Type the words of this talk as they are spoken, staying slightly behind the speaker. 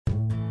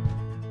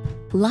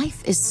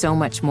Life is so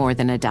much more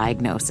than a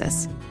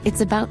diagnosis. It's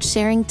about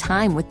sharing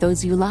time with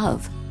those you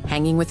love,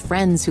 hanging with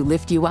friends who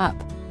lift you up,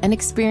 and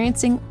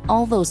experiencing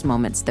all those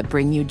moments that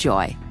bring you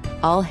joy.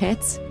 All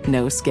hits,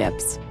 no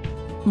skips.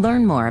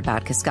 Learn more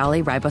about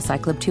Kisqali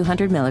Ribociclib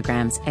 200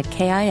 milligrams at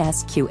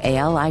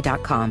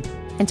KISQALI.com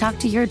and talk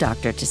to your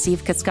doctor to see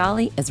if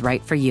Kisqali is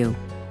right for you.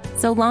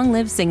 So long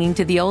live singing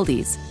to the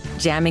oldies,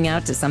 jamming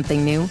out to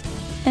something new,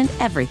 and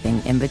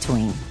everything in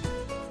between.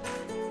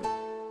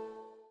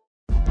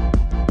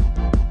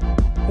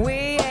 We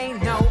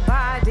ain't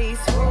nobody's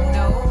fool.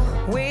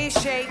 No. We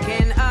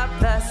shaking up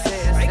the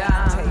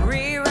system.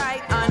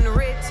 Rewrite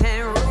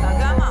unwritten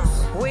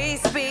rules. We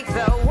speak,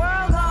 the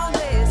world gon'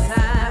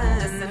 listen.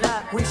 Listen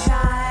up. We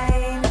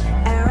shine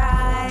and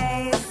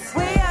rise.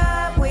 We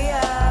up, we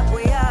up,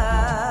 we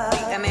up.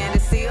 The Amanda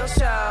Seales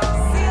Show.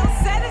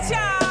 Seales said it,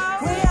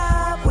 y'all. We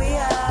up, we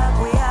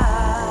up, we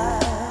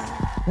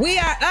up. We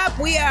are up,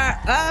 we are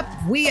up,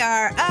 we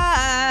are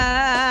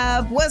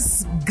up.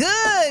 What's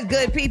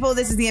good people?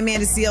 This is the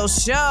Amanda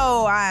Seales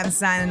Show. I'm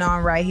signing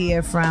on right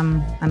here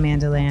from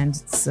Amanda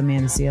Land. It's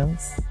Amanda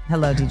Seales.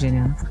 Hello, DJ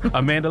Nails.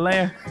 Amanda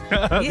Land?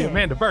 The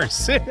Amanda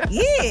Verse.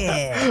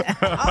 Yeah.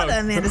 All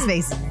the Amanda's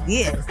faces.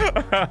 Yes.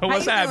 What's How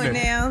you happening?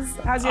 doing, Nails?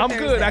 How's your I'm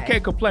Thursday? good. I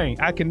can't complain.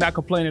 I cannot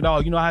complain at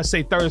all. You know how I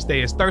say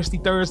Thursday? It's Thirsty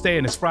Thursday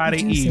and it's Friday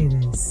Did you Eve. say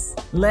this?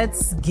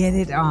 Let's get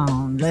it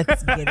on.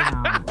 Let's get it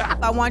on.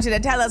 I want you to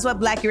tell us what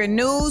Blackurate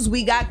News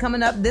we got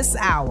coming up this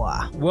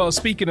hour. Well,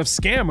 speaking of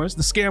scammers,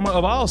 the scammer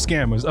of all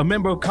scammers, a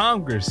member of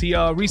Congress. He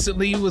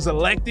recently was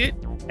elected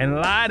and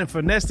lied and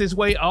finessed his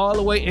way all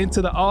the way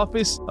into the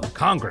office of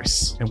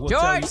Congress. And we'll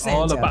tell you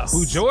all about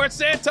who George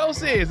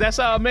Santos is. That's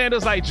how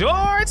Amanda's like,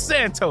 George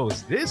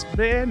Santos. This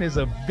man is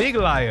a big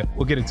liar.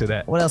 We'll get into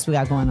that. What else we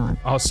got going on?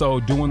 Also,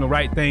 doing the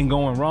right thing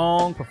going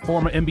wrong. A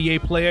former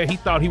NBA player, he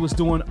thought he was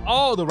doing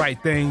all the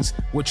right things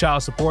with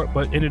child support,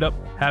 but ended up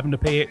having to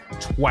pay it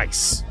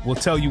twice. We'll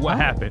tell you what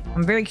happened.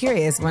 I'm very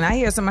curious. When I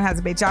hear someone has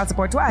to pay child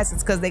support twice,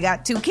 it's because they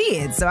got 2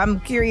 kids. So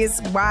I'm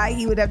curious why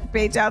he would have to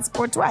pay child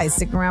support twice.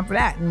 Stick around for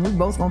that. And we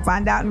both gonna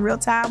find out in real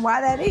time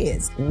why that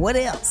is. What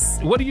else?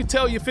 What do you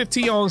tell your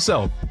 15-year-old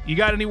self? You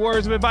got any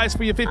words of advice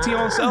for your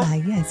 15-year-old self?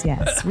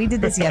 Yes. We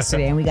did this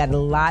yesterday and we got a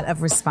lot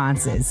of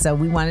responses. So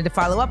we wanted to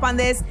follow up on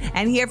this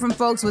and hear from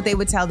folks what they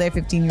would tell their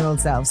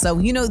 15-year-old self. So,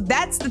 you know,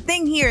 that's the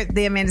thing here at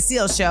the Amanda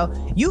Seales Show.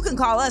 You can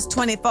call us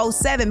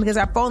 24/7 because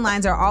our phone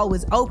lines are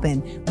always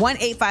open.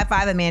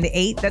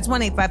 1-855-AMANDA-8. That's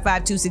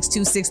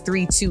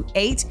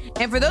 1-855-262-6328.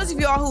 And for those of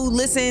y'all who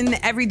listen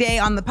every day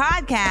on the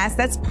podcast,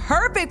 that's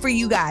perfect for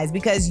you guys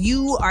because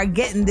you are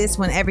getting this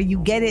whenever you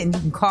get it and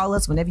you can call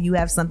us whenever you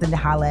have something to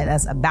holler at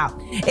us about.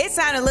 It's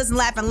time to listen,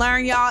 laugh, and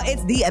learn, y'all.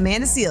 It's the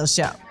Amanda Seales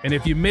Show. And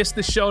if you missed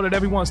the show that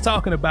everyone's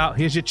talking about,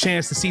 here's your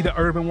chance to see the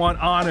Urban One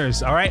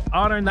Honors, all right?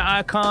 Honoring the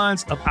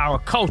icons of our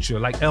culture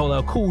like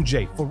LL Cool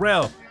J,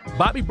 Pharrell.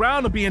 Bobby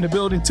Brown will be in the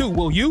building too,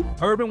 will you?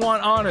 Urban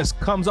One Honors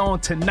comes on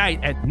tonight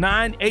at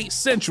 9/8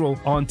 Central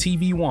on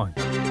TV One.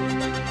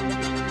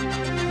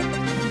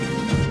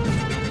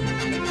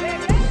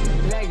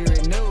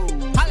 Blackurate News.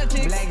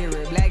 Politics.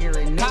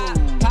 Blackurate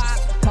News. Pop.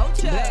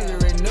 Culture.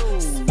 Blackurate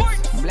News.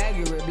 Sports.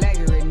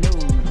 Blackurate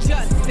News.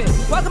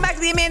 Justice. Welcome back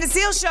to the Amanda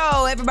Seales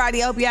Show,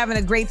 everybody. I hope you're having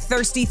a great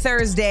Thirsty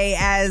Thursday,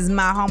 as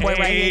my homeboy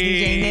right here,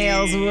 DJ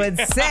Nails, would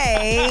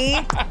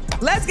say.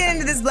 Let's get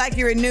into this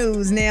Blackurate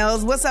News,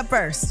 Nails. What's up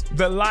first?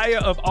 The liar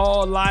of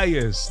all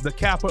liars, the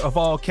capper of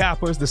all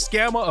cappers, the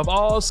scammer of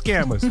all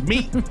scammers.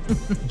 Meet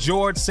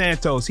George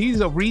Santos.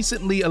 He's a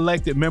recently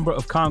elected member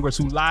of Congress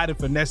who lied and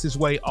finessed his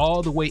way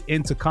all the way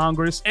into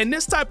Congress. And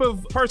this type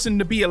of person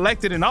to be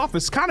elected in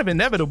office is kind of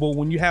inevitable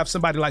when you have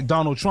somebody like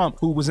Donald Trump,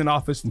 who was in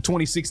office from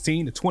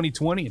 2016 to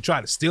 2020 and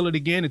tried to steal it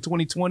again in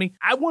 2020.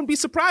 I wouldn't be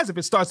surprised if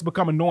it starts to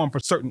become a norm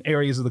for certain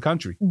areas of the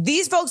country.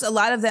 These folks, a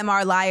lot of them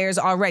are liars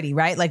already,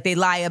 right? Like they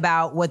lie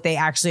about what they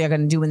actually are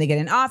going to do when they get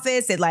in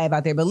office. They lie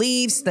about their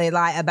beliefs. They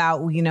lie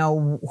about, you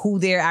know, who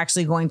they're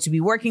actually going to be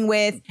working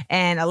with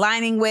and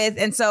aligning with.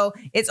 And so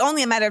it's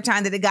only a matter of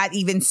time that it got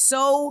even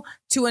so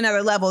to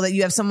another level that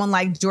you have someone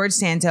like George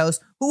Santos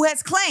who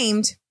has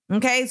claimed,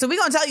 okay, so we're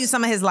going to tell you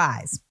some of his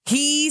lies.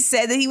 He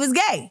said that he was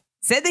gay,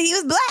 said that he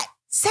was black,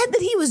 said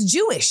that he was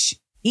Jewish,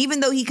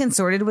 even though he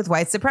consorted with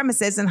white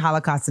supremacists and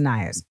Holocaust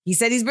deniers. He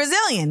said he's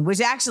Brazilian,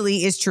 which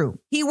actually is true.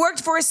 He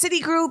worked for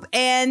Citigroup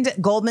and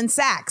Goldman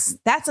Sachs.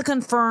 That's a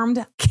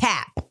confirmed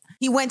cap.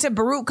 He went to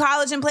Baruch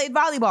College and played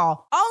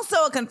volleyball.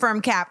 Also a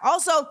confirmed cap.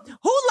 Also, who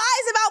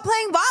lies about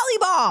playing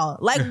volleyball?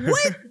 Like,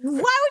 what?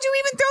 Why would you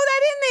even throw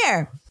that in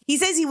there? He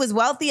says he was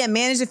wealthy and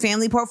managed a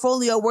family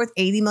portfolio worth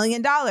 $80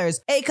 million.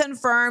 A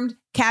confirmed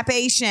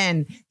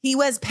capation. He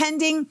was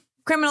pending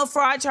criminal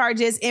fraud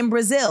charges in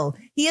Brazil.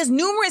 He has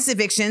numerous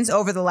evictions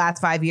over the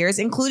last 5 years,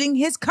 including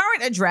his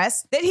current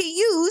address that he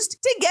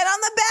used to get on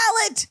the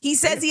ballot. He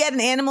says he had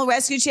an animal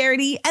rescue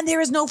charity, and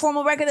there is no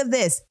formal record of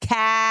this.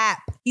 Cap.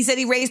 He said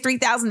he raised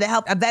 $3,000 to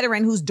help a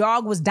veteran whose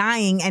dog was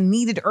dying and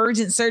needed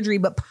urgent surgery,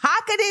 but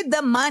pocketed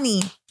the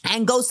money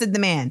and ghosted the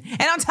man.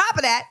 And on top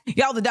of that,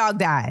 y'all, the dog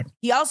died.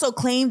 He also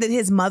claimed that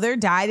his mother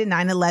died in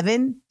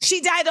 9/11.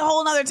 She died a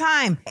whole nother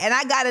time. And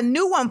I got a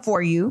new one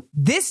for you.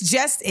 This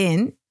just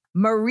in.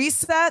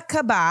 Marisa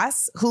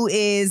Cabas, who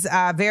is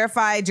a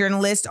verified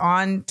journalist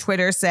on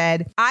Twitter,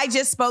 said, I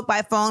just spoke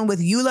by phone with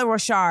Eula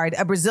Rochard,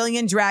 a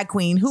Brazilian drag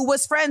queen who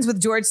was friends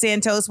with George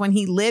Santos when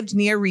he lived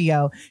near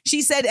Rio.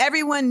 She said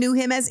everyone knew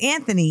him as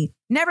Anthony,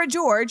 never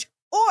George,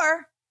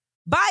 or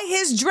by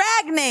his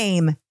drag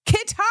name,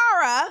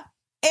 Kitara,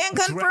 and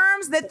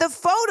confirms that the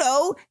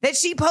photo that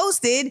she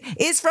posted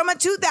is from a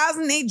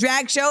 2008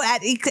 drag show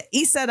at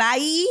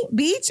Issaraí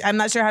Beach. I'm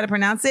not sure how to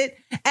pronounce it.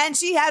 And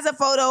she has a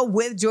photo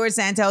with George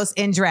Santos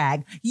in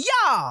drag.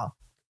 Y'all,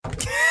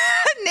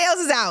 Nails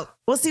is out.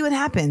 We'll see what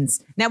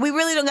happens. Now, we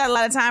really don't got a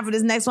lot of time for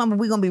this next one, but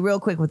we're going to be real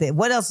quick with it.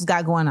 What else has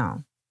got going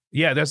on?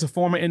 Yeah, there's a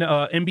former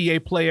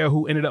NBA player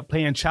who ended up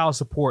paying child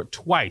support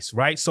twice,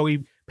 right? So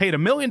he paid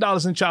 $1 million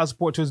in child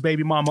support to his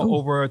baby mama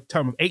over a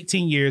term of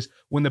 18 years.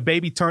 When the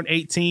baby turned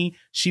 18,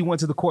 she went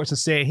to the courts and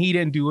said he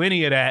didn't do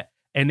any of that,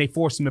 and they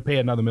forced him to pay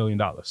another $1 million.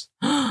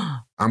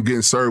 I'm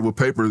getting served with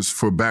papers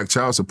for back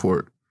child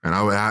support, and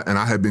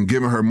I had been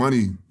giving her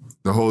money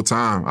the whole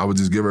time. I would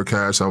just give her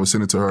cash. I would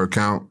send it to her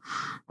account,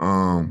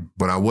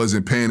 but I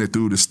wasn't paying it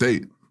through the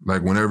state.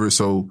 Like whenever,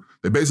 so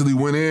they basically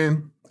went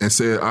in and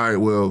said, all right,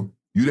 well,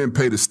 you didn't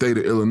pay the state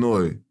of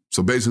Illinois,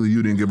 so basically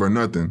you didn't give her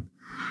nothing.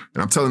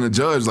 And I'm telling the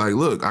judge, like,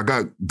 look, I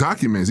got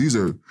documents. These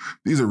are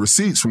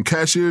receipts from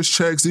cashier's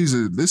checks.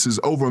 This is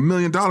over $1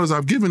 million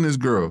I've given this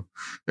girl.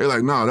 They're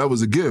like, no, that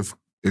was a gift.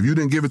 If you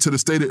didn't give it to the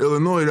state of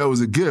Illinois, that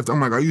was a gift. I'm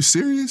like, are you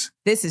serious?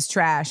 This is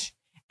trash.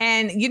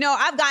 And, you know,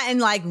 I've gotten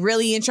like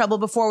really in trouble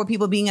before with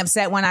people being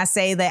upset when I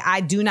say that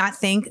I do not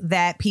think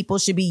that people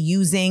should be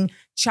using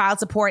child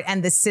support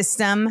and the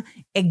system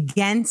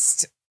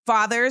against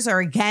fathers or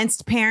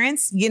against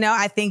parents. You know,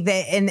 I think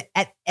that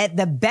at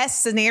the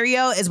best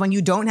scenario is when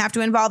you don't have to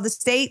involve the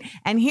state.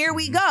 And here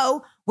we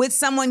go with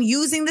someone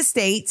using the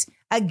state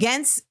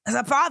against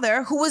a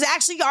father who was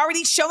actually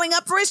already showing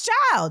up for his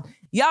child.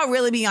 Y'all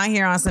really be on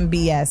here on some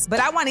BS.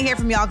 But I want to hear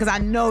from y'all because I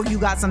know you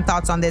got some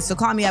thoughts on this. So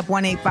call me up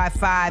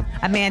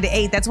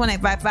 1-855-AMANDA8. That's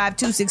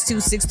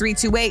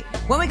 1-855-262-6328.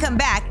 When we come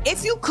back,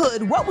 if you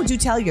could, what would you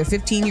tell your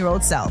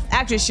 15-year-old self?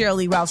 Actress Sheryl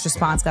Lee Ralph's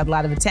response got a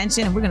lot of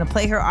attention, and we're going to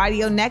play her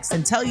audio next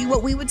and tell you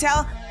what we would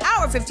tell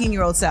our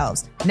 15-year-old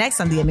selves. Next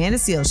on The Amanda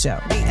Seales Show.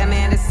 The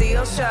Amanda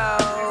Seales Show.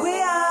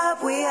 We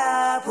up, we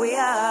up, we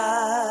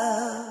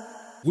up.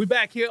 We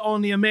back here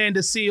on the Amanda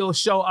Seales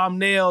Show. I'm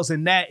Nails,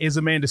 and that is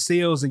Amanda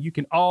Seales. And you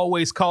can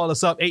always call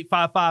us up,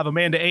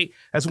 855-AMANDA8.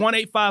 That's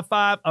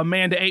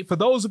 1-855-AMANDA8. For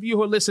those of you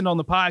who are listening on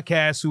the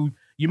podcast, who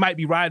you might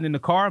be riding in the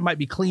car, might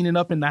be cleaning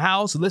up in the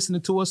house,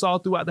 listening to us all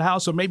throughout the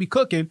house, or maybe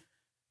cooking,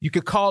 you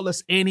could call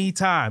us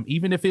anytime,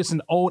 even if it's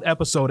an old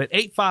episode, at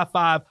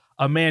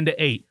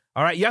 855-AMANDA8.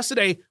 All right,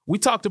 yesterday, we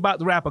talked about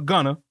the rapper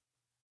Gunna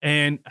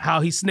and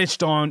how he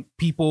snitched on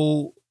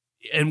people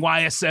in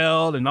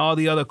YSL and all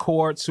the other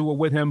courts who were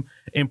with him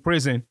in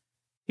prison.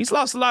 He's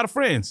lost a lot of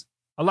friends,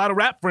 a lot of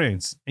rap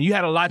friends. And you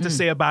had a lot to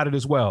say about it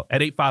as well at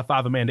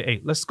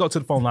 855-AMANDA8. Let's go to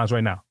the phone lines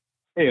right now.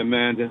 Hey,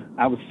 Amanda.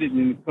 I was sitting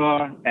in the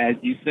car, as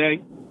you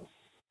say,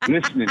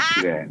 listening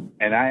to that.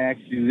 And I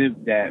actually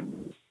lived that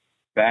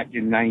back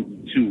in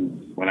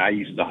 92 when I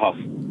used to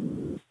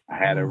hustle. I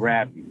had a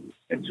rappy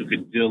that took a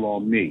deal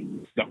on me.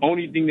 The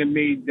only thing that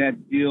made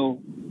that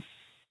deal,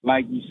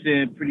 like you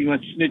said, pretty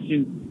much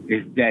snitching,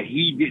 is that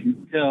he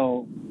didn't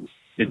tell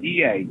the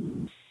DA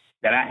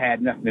that I had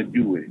nothing to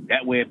do with it.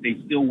 That way, if they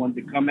still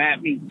wanted to come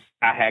at me,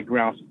 I had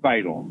grounds to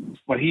fight on.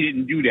 But he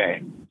didn't do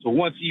that. So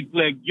once he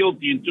pled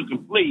guilty and took a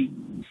plea,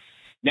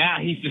 now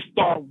he's the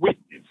star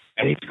witness,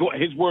 and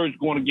his word's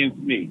going against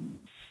me.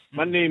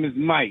 My name is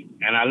Mike,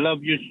 and I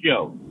love your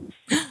show.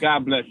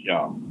 God bless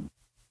y'all.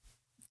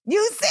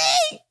 You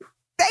see?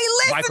 They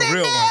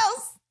listening,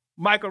 Nails.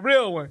 Mike, a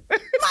real one. Mike, a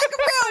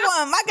real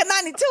one. Mike, a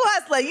 92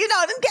 hustler. You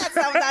know, them cats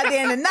that was out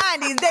there in the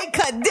 90s, they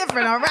cut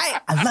different, all right?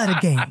 I love the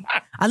game.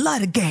 I love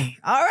the game.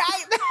 All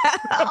right?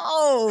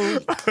 Oh,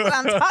 that's what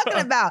I'm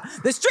talking about.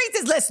 The streets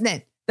is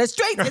listening. The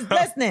streets is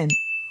listening.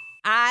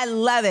 I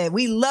love it.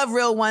 We love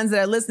real ones that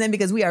are listening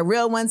because we are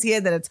real ones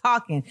here that are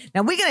talking.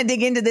 Now, we're going to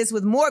dig into this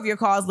with more of your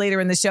calls later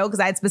in the show because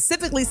I had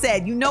specifically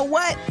said, you know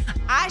what?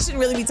 I shouldn't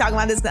really be talking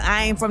about this because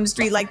I ain't from the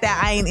street like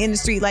that. I ain't in the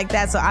street like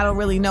that. So I don't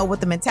really know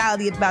what the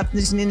mentality about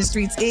position in the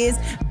streets is.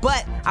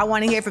 But I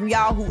want to hear from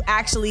y'all who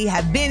actually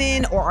have been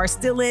in or are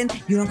still in.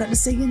 You don't got to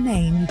say your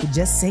name. You can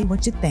just say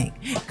what you think.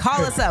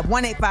 Call us up,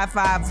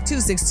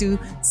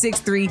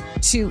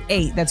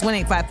 1-855-262-6328. That's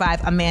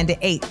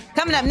 1-855-AMANDA8.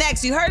 Coming up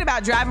next, you heard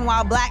about driving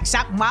while black,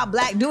 shopping while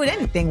black, doing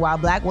anything while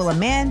black. Well, a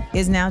man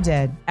is now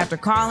dead after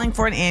calling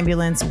for an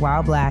ambulance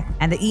while black,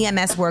 and the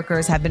EMS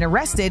workers have been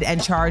arrested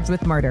and charged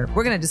with murder.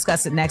 We're going to discuss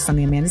discuss it next on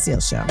The Amanda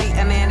Seales Show.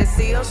 The Amanda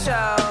Seales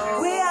Show.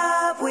 We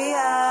up, we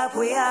up,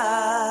 we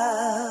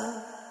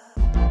up.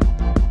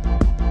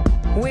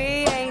 We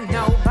ain't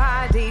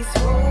nobody's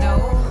fool.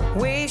 No.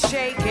 We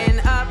shaking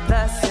up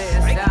the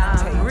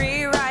system.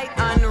 Rewrite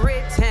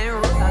unwritten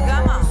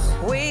rules.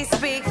 We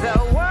speak, the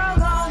world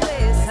gon'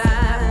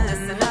 listen.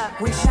 Listen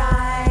up. We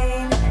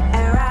shine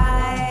and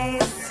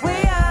rise. We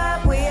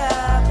up, we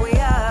up, we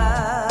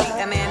up.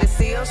 The Amanda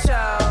Seales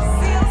Show.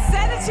 Seales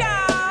said it,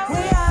 y'all.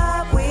 We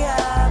up, we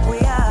up, we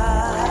up.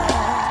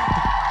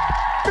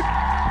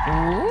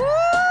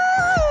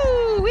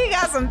 Ooh, we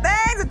got some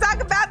things to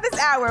talk about this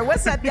hour.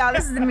 What's up, y'all?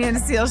 This is the Amanda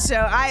Seales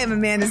Show. I am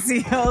Amanda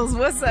Seales.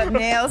 What's up,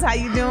 Nails? How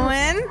you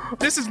doing?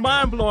 This is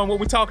mind-blowing what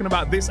we're talking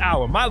about this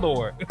hour. My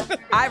Lord.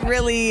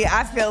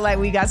 I feel like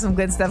we got some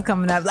good stuff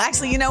coming up.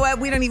 Actually, you know what?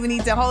 We don't even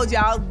need to hold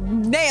y'all.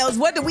 Nails,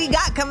 what do we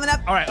got coming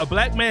up? All right, a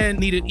black man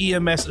needed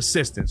EMS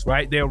assistance,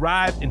 right? They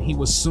arrived and he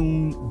was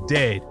soon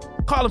dead.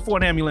 Calling for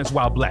an ambulance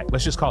while black.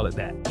 Let's just call it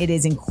that. It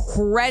is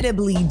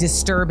incredibly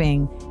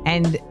disturbing.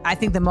 And I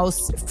think the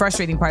most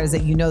frustrating part is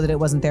that you know that it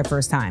wasn't their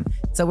first time.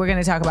 So we're going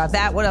to talk about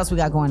that. What else we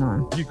got going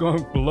on? You're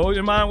going to blow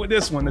your mind with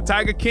this one. The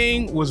Tiger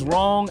King was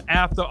wrong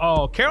after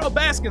all. Carol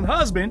Baskin's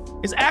husband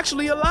is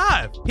actually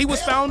alive. He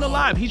was found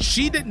alive.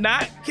 She did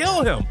not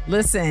kill him.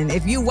 Listen,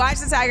 if you watch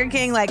The Tiger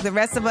King like the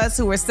rest of us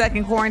who were stuck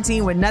in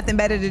quarantine with nothing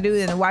better to do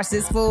than to watch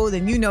this fool,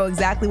 then you know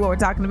exactly what we're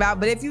talking about.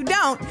 But if you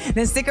don't,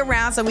 then stick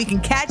around so we can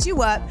catch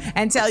you up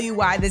and tell you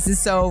why this is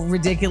so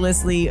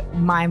ridiculously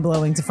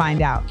mind-blowing to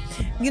find out.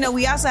 You know,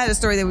 we also had a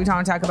story that we were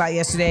going to talk about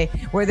yesterday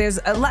where there's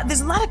a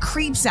lot of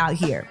creeps out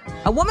here.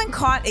 A woman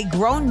caught a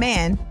grown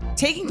man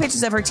taking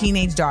pictures of her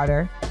teenage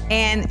daughter,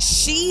 and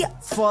she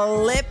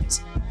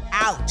flipped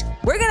out.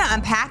 We're going to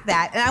unpack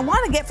that, and I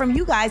want to get from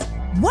you guys,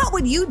 what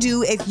would you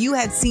do if you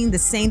had seen the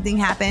same thing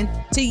happen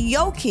to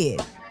your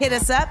kid? Hit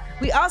us up.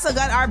 We also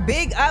got our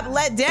big up,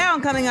 let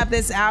down coming up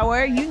this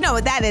hour. You know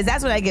what that is.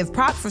 That's when I give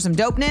props for some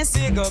dopeness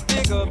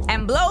big up.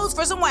 And blows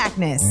for some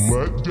whackness.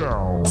 Let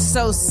down.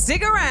 So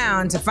stick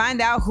around to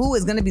find out who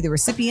is going to be the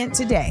recipient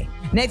today.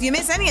 Now, if you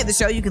miss any of the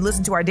show, you can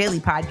listen to our daily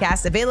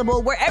podcast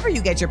available wherever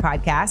you get your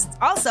podcasts.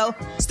 Also,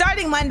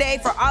 starting Monday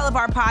for all of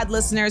our pod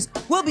listeners,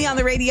 we'll be on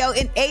the radio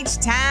in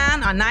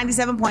H-Town on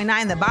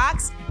 97.9 The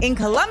Box, in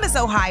Columbus,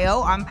 Ohio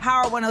on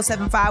Power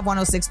 107.5,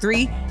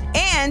 106.3,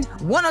 and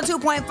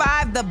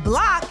 102.5 The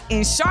Block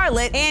in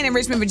Charlotte, and in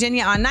Richmond,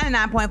 Virginia on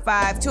 99.5,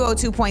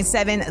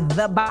 202.7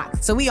 The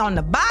Box. So we on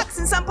The Box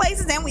in some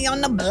places, and we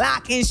on The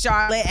Block in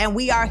Charlotte, and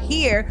we are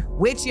here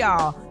with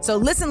y'all. So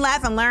listen,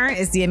 laugh, and learn.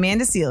 It's the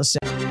Amanda Seales Show.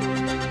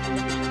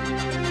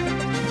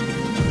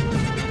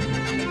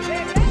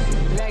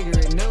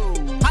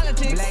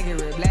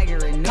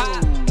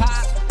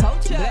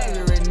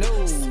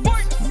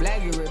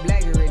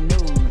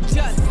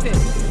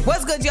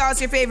 What's good, y'all?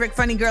 It's your favorite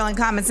funny girl and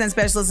common sense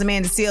specialist,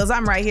 Amanda Seales.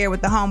 I'm right here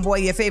with the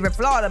homeboy, your favorite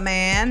Florida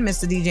man,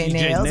 Mr. DJ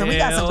Nails. And we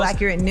got some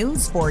Black-Urate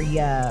news for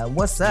ya.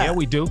 What's up? Yeah,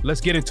 we do. Let's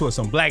get into it.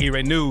 Some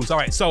Black-Urate news. All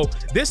right, so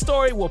this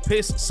story will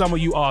piss some of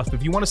you off.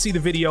 If you want to see the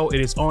video,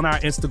 it is on our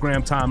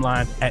Instagram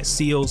timeline at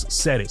Seales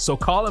Said It. So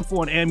calling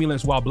for an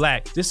ambulance while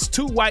black. This is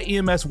two white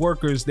EMS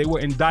workers. They were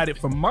indicted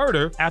for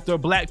murder after a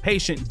black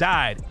patient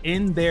died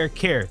in their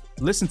care.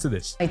 Listen to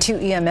this. Two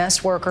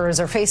EMS workers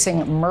are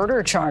facing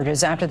murder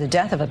charges after the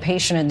death of a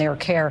patient in their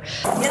care.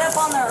 Get up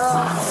on there,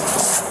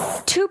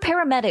 Earl. Two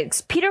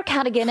paramedics, Peter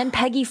Cadigan and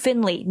Peggy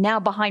Finley, now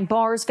behind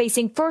bars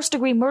facing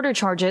first-degree murder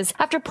charges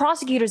after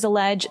prosecutors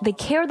allege the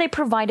care they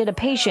provided a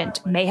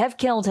patient may have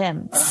killed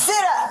him. Sit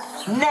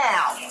up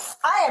now.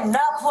 I am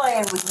not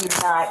playing with you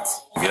tonight.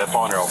 Get up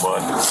on there, old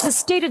bud. The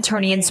state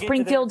attorney in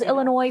Springfield,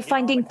 Illinois,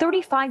 finding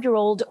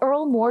 35-year-old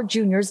Earl Moore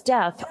Jr.'s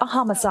death a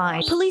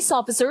homicide. Police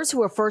officers who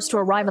were first to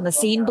arrive on the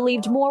scene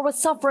believed Moore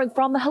was suffering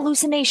from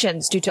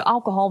hallucinations due to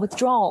alcohol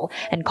withdrawal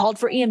and called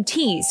for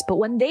EMTs. But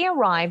when they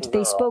arrived,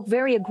 they spoke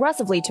very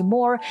aggressively to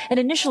Moore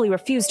and initially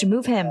refused to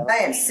move him. I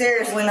am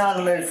seriously not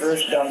in the mood for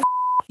this dumb.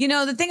 You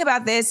know, the thing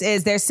about this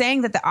is they're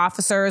saying that the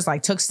officers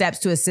took steps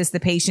to assist the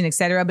patient, et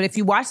cetera. But if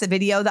you watch the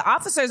video, the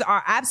officers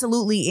are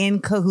absolutely in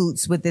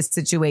cahoots with this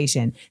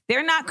situation.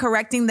 They're not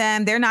correcting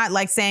them. They're not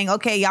saying,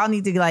 okay, y'all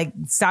need to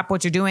stop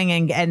what you're doing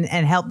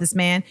and help this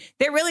man.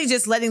 They're really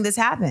just letting this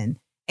happen.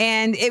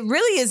 And it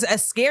really is a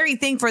scary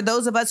thing for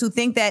those of us who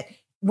think that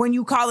when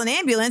you call an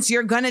ambulance,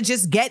 you're going to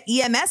just get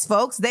EMS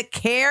folks that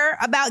care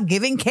about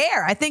giving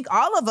care. I think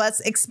all of us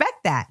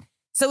expect that.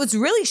 So it's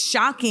really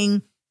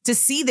shocking to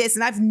see this.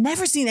 And I've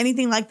never seen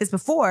anything like this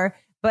before.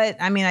 But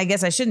I mean, I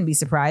guess I shouldn't be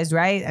surprised,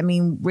 right? I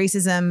mean,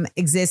 racism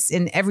exists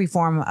in every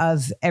form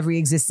of every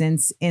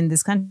existence in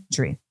this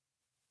country.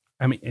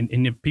 I mean,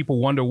 and if people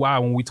wonder why,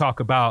 when we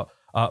talk about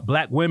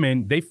black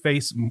women, they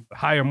face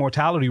higher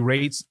mortality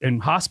rates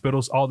in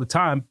hospitals all the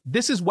time.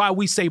 This is why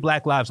we say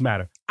Black Lives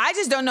Matter. I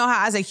just don't know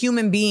how, as a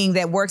human being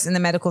that works in the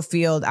medical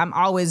field, I'm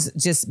always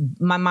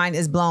my mind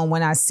is blown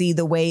when I see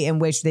the way in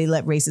which they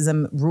let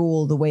racism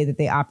rule the way that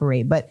they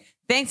operate. But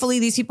Thankfully,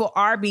 these people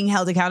are being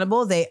held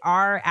accountable. They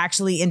are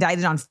actually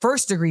indicted on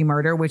first-degree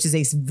murder, which is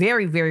a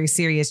very, very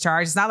serious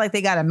charge. It's not like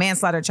they got a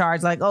manslaughter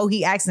charge like, oh,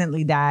 he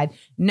accidentally died.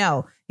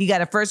 No, he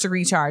got a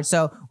first-degree charge.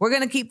 So we're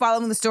going to keep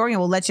following the story and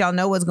we'll let y'all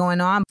know what's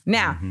going on.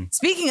 Now,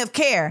 speaking of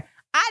care,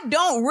 I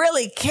don't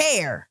really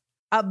care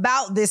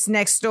about this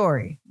next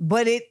story,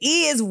 but it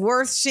is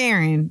worth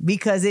sharing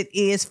because it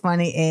is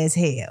funny as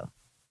hell.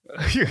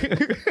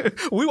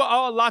 We were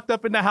all locked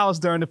up in the house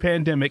during the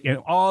pandemic, and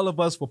all of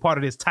us were part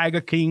of this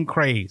Tiger King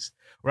craze,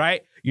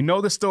 right? You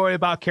know the story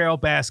about Carol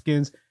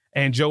Baskins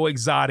and Joe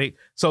Exotic.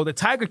 So the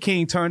Tiger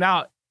King turned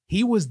out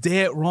he was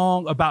dead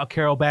wrong about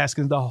Carol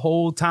Baskins the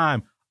whole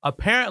time.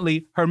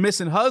 Apparently, her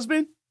missing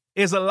husband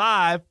is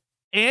alive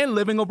and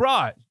living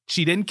abroad.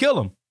 She didn't kill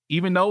him,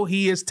 even though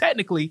he is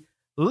technically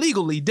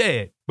legally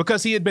dead.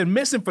 Because he had been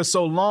missing for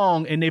so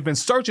long and they've been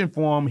searching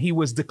for him, he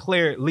was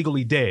declared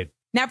legally dead.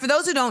 Now, for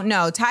those who don't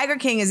know, Tiger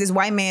King is this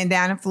white man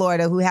down in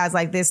Florida who has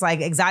like this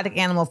like exotic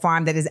animal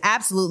farm that is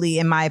absolutely,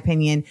 in my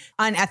opinion,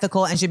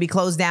 unethical and should be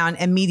closed down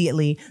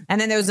immediately. And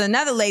then there's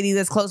another lady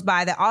that's close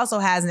by that also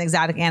has an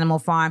exotic animal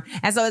farm.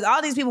 And so it's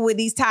all these people with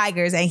these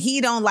tigers, and he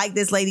don't like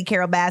this lady,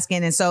 Carol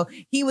Baskin. And so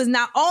he was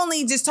not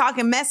only just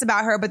talking mess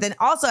about her, but then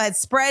also had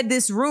spread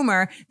this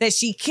rumor that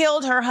she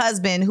killed her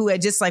husband who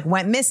had just like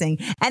went missing.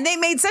 And they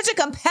made such a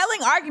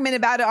compelling argument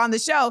about it on the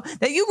show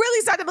that you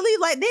really start to believe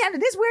like, damn,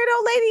 did this weird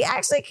old lady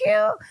actually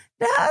kill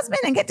the husband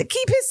and get to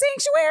keep his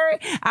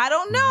sanctuary? I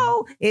don't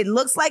know. It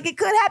looks like it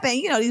could happen.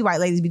 You know, these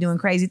white ladies be doing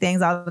crazy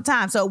things all the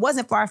time. So it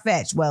wasn't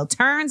far-fetched. Well,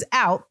 turns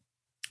out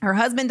her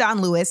husband, Don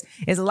Lewis,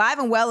 is alive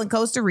and well in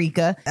Costa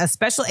Rica. A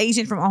special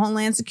agent from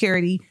Homeland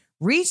Security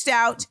reached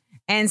out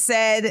and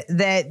said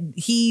that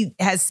he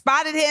has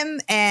spotted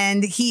him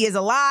and he is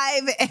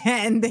alive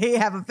and they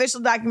have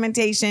official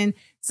documentation.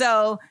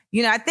 So,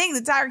 you know, I think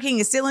the Tiger King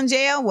is still in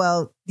jail.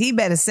 Well, he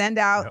better send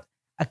out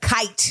a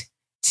kite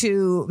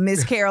to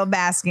Miss Carol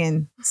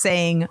Baskin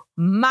saying,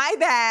 my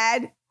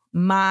bad,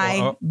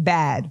 my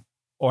bad.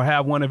 Or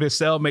have one of his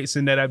cellmates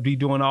in that be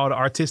doing all the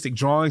artistic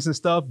drawings and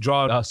stuff,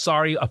 draw a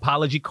sorry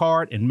apology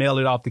card and mail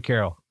it off to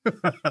Carol.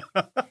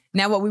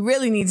 Now, what we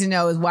really need to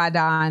know is why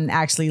Don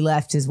actually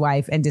left his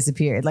wife and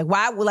disappeared. Like,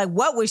 why? Like,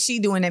 what was she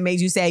doing that made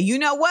you say, you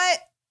know what?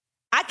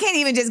 I can't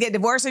even just get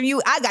divorced from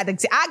you. I got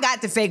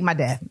to fake my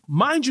death.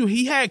 Mind you,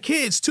 he had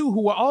kids too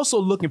who were also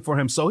looking for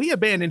him. So he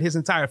abandoned his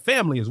entire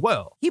family as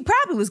well. He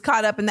probably was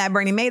caught up in that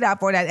Bernie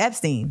Madoff or that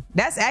Epstein.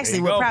 That's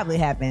actually what probably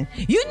happened.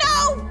 You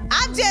know,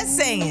 I'm just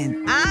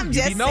saying. I'm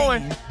just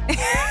saying.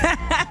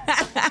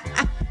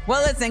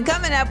 Well, listen,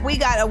 coming up, we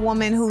got a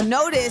woman who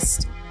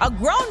noticed a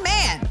grown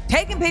man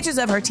taking pictures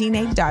of her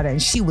teenage daughter, and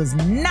she was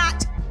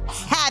not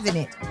having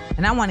it.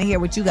 And I want to hear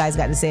what you guys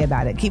got to say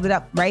about it. Keep it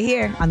up right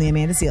here on The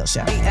Amanda Seales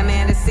Show. The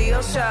Amanda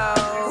Seales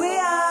Show. We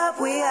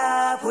up, we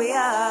up, we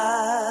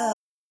up.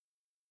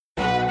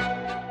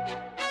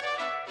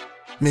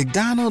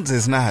 McDonald's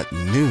is not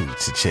new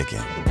to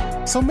chicken.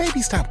 So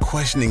maybe stop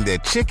questioning their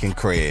chicken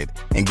cred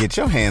and get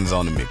your hands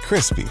on the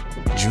McCrispy.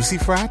 Juicy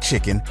fried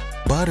chicken,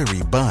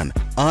 buttery bun,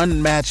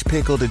 unmatched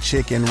pickle to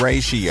chicken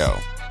ratio.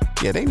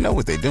 Yeah, they know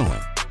what they're doing.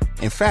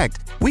 In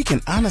fact, we can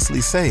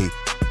honestly say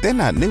they're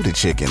not new to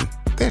chicken.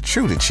 They're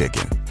true to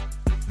chicken.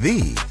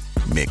 The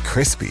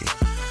McCrispy.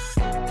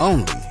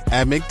 Only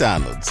at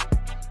McDonald's.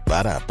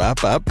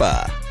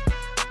 Ba-da-ba-ba-ba.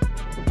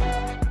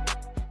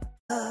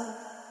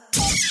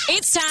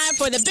 It's time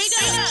for the Big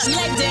Up,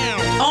 Let Down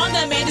on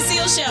the Amanda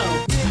Seales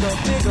Show.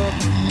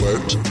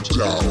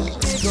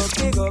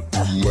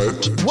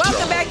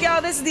 Welcome back,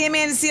 y'all. This is the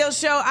Amanda Seales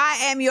Show. I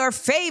am your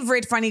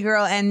favorite funny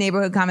girl and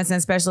neighborhood common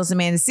sense specialist,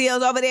 Amanda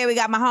Seales. Over there, we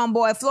got my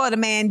homeboy, Florida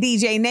man,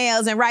 DJ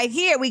Nails. And right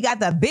here, we got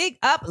the Big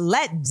Up,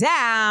 Let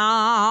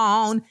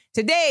Down.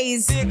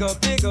 Today's Big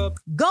Up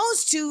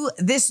goes to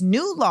this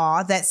new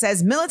law that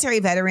says military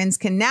veterans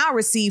can now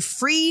receive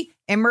free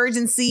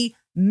emergency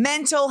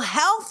mental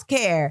health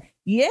care.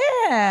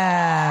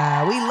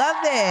 Yeah, we love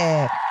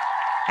it.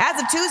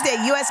 As of Tuesday,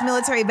 U.S.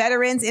 military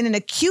veterans in an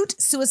acute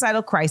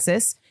suicidal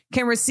crisis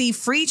can receive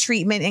free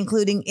treatment,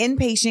 including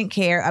inpatient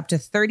care up to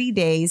 30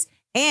 days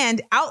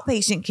and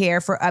outpatient care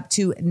for up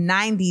to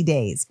 90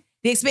 days.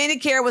 The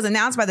expanded care was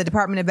announced by the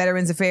Department of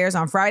Veterans Affairs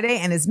on Friday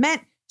and is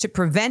meant to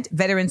prevent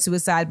veteran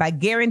suicide by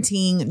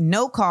guaranteeing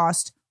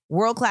no-cost,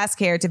 world-class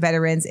care to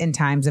veterans in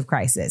times of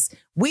crisis.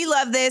 We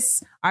love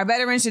this. Our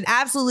veterans should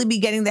absolutely be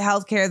getting the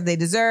health care that they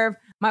deserve.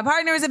 My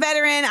partner is a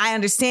veteran. I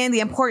understand the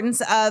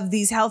importance of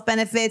these health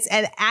benefits,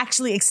 and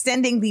actually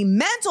extending the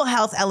mental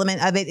health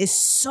element of it is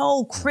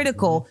so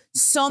critical.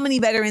 So many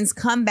veterans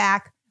come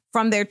back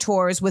from their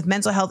tours with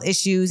mental health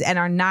issues and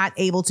are not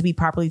able to be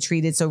properly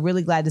treated. So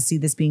really glad to see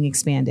this being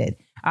expanded.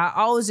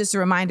 Always just a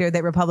reminder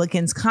that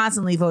Republicans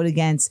constantly vote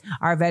against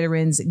our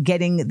veterans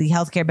getting the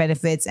healthcare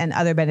benefits and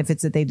other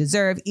benefits that they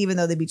deserve, even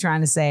though they be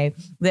trying to say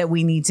that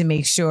we need to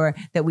make sure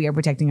that we are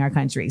protecting our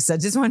country. So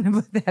just wanted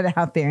to put that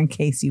out there in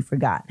case you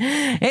forgot.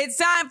 It's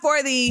time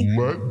for the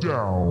Let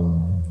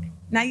Down.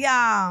 Now,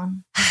 y'all,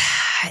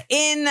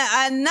 in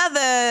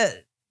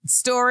another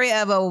story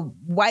of a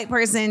white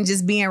person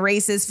just being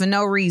racist for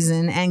no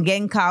reason and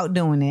getting caught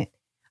doing it,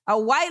 A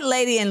white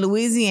lady in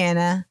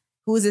Louisiana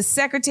who was a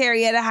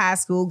secretary at a high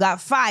school got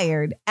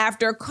fired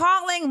after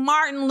calling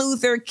Martin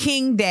Luther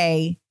King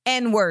Day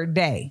N-word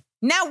day.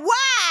 Now,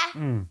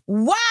 why?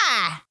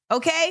 Why?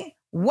 Okay?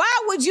 Why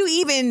would you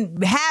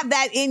even have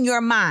that in your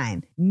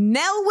mind?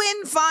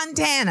 Nelwyn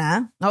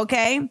Fontana,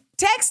 okay,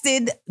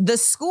 texted the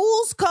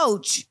school's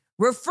coach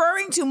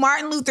referring to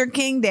Martin Luther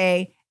King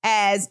Day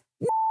as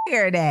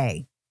Nigger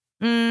Day.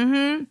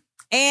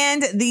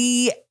 And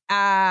the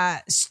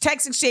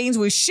text exchange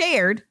was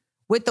shared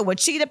with the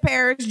Ouachita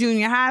Parish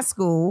Junior High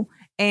School.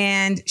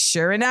 And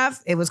sure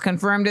enough, it was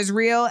confirmed as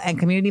real. And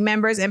community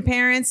members and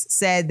parents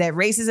said that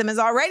racism is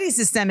already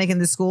systemic in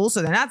the school,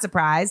 so they're not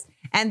surprised.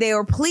 And they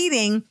were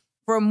pleading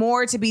for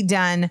more to be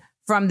done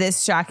from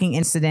this shocking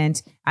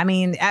incident. I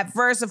mean, at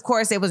first, of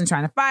course, they wasn't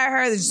trying to fire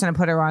her. They're just trying to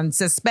put her on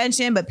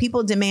suspension. But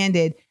people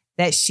demanded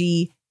that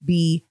she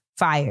be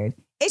fired.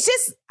 It's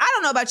just, I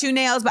don't know about you,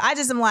 Nails, but I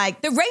just am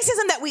like, the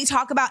racism that we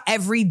talk about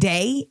every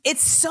day,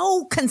 it's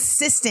so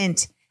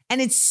consistent. And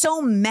it's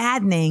so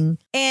maddening.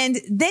 And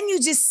then you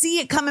just see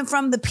it coming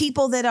from the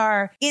people that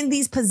are in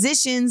these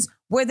positions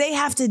where they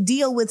have to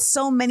deal with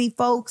so many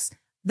folks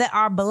that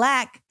are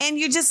Black. And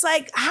you're just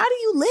like, how do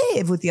you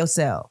live with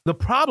yourself? The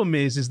problem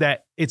is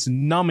that it's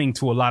numbing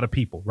to a lot of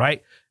people,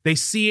 right? They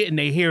see it and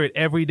they hear it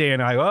every day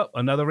and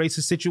another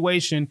racist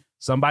situation.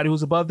 Somebody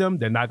who's above them,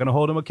 they're not going to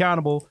hold them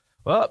accountable.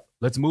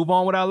 Let's move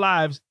on with our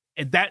lives.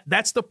 And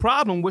that's the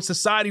problem with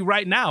society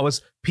right now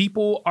is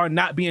people are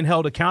not being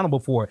held accountable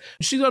for it.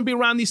 She's going to be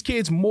around these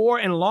kids more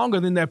and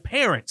longer than their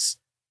parents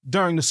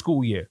during the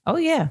school year. Oh,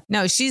 yeah.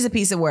 No, she's a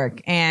piece of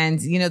work.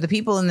 And, you know, the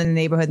people in the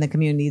neighborhood and the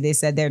community, they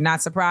said they're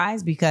not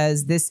surprised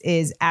because this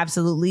is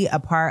absolutely a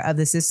part of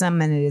the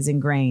system and it is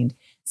ingrained.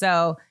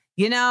 So,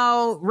 you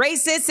know,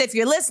 racists, if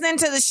you're listening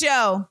to the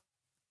show,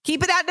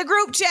 keep it out the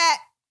group chat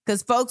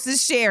because folks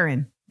is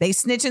sharing. They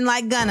snitching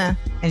like Gunna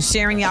and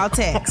sharing y'all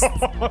texts.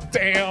 Oh,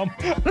 damn.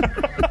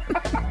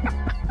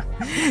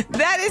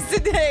 That is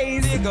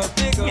today's and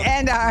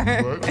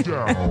our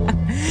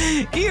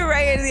you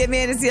right here to the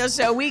Amanda Seales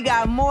Show. We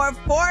got more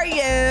for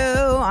you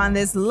on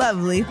this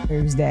lovely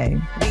Thursday.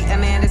 The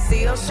Amanda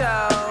Seales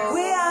Show.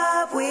 We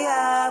up, we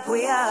up,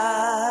 we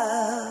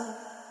up.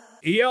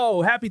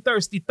 Yo, happy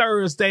Thirsty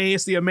Thursday.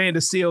 It's the Amanda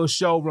Seales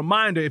Show.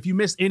 Reminder, if you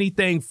missed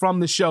anything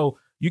from the show,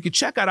 you can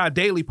check out our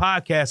daily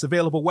podcast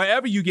available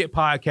wherever you get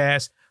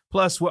podcasts.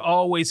 Plus, we're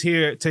always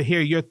here to hear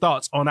your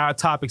thoughts on our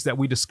topics that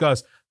we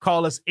discuss.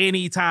 Call us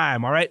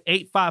anytime, all right?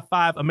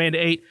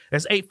 855-AMANDA-8.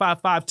 That's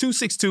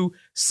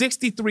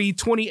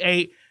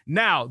 855-262-6328.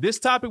 Now, this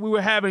topic we were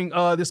having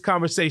this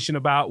conversation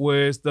about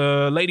was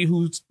the lady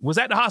who was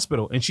at the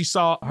hospital and she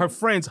saw her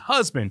friend's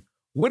husband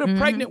with a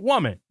pregnant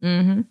woman.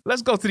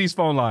 Let's go to these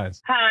phone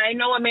lines. Hi,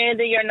 no,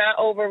 Amanda, you're not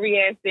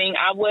overreacting.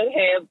 I would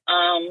have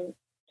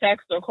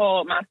text or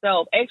called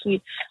myself.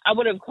 Actually, I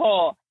would have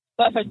called.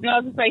 But for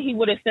Snell to say he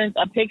would have sent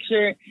a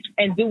picture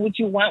and do what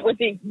you want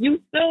with it,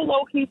 you still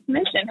low-key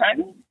snitching,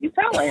 honey. You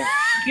telling.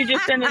 You're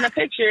just sending a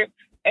picture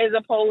as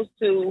opposed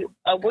to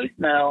a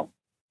voicemail.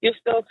 You're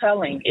still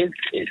telling. It's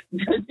just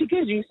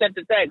because you sent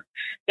the text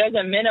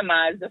doesn't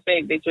minimize the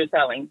fact that you're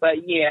telling.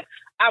 But yeah,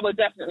 I would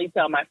definitely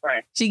tell my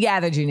friend. She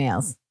gathered you,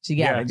 Nails. She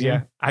gathered you.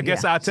 Yeah. I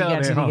guess I'll tell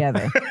her. She got you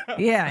together.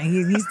 Yeah,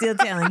 you still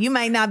telling. You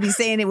might not be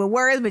saying it with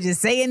words, but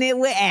just saying it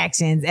with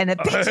actions. And a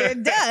picture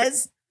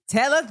does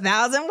tell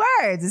 1,000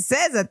 words. It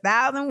says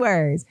 1,000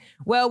 words.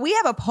 Well, we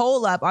have a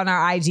poll up on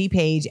our IG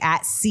page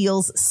at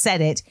Seals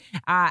Said It,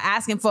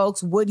 asking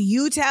folks, would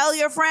you tell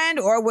your friend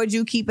or would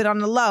you keep it on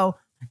the low?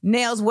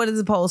 Nails, what is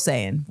the poll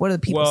saying? What are the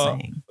people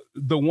saying?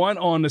 The one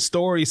on the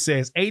story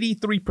says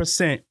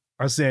 83%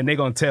 are saying they're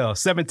going to tell.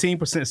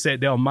 17%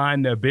 said they'll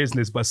mind their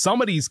business. But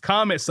some of these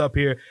comments up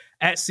here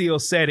at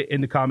Seals Said It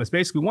in the comments.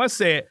 Basically, one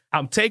said,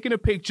 I'm taking a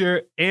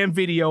picture and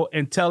video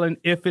and telling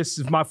if it's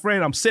my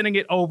friend, I'm sending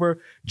it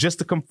over just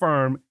to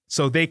confirm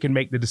so they can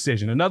make the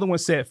decision. Another one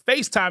said,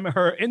 FaceTiming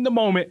her in the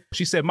moment.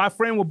 She said, my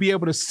friend will be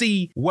able to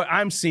see what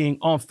I'm seeing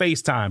on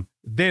FaceTime.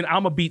 Then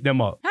I'm going to beat them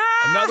up.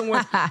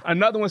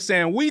 Another one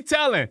saying, we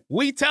telling.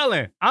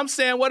 I'm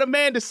saying what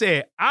Amanda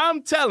said.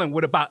 I'm telling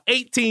with about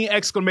 18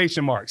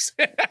 exclamation marks.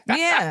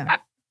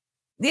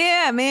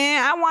 Yeah,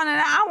 man. I want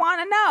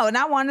to know. And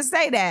I want to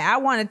say that. I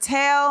want to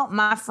tell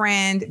my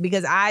friend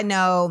because I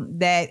know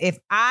that if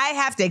I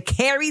have to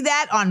carry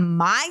that on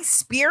my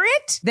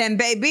spirit, then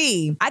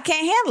baby, I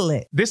can't handle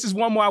it. This is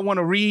one more I want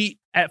to read.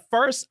 At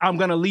first, I'm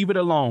going to leave it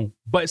alone.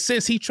 But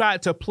since he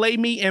tried to play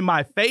me in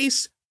my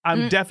face,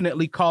 I'm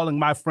definitely calling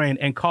my friend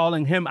and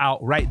calling him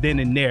out right then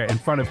and there in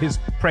front of his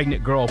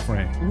pregnant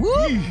girlfriend.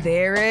 Whoop,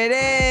 there it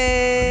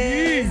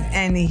is.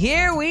 And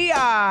here we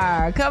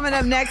are. Coming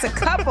up next, a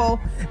couple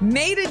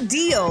made a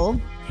deal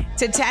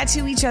to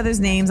tattoo each other's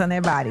names on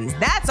their bodies.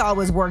 That's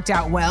always worked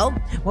out well.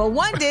 Well,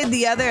 one did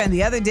the other and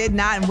the other did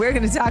not. And we're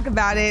going to talk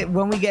about it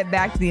when we get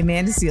back to the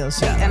Amanda Seales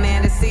Show. The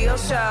Amanda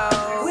Seales Show.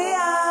 We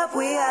up,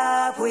 we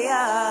up, we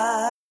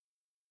up.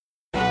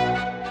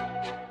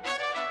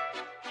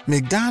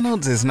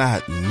 McDonald's is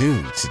not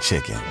new to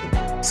chicken.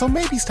 So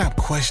maybe stop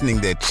questioning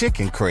that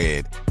chicken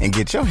cred and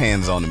get your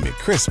hands on the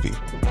McCrispy.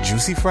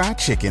 Juicy fried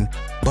chicken,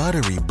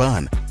 buttery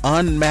bun,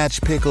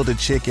 unmatched pickle to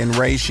chicken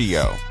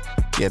ratio.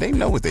 Yeah, they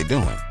know what they're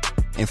doing.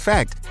 In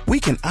fact,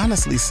 we can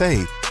honestly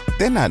say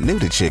they're not new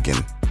to chicken.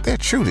 They're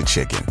true to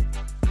chicken.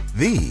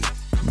 The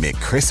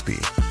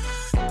McCrispy.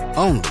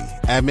 Only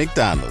at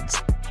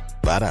McDonald's.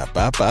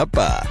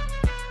 Ba-da-ba-ba-ba.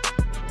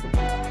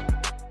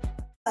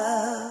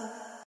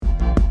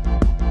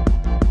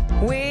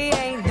 We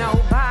ain't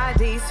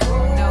nobody's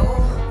fool.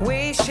 No.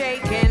 We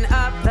shaking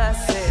up the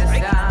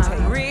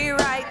system.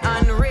 Rewrite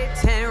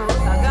unwritten rules.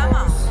 Come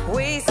on.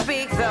 We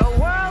speak, the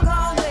world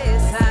gon'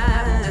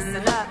 listen.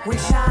 Listen up. We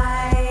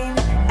shine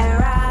and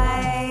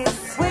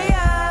rise. We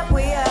up,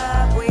 we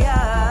up, we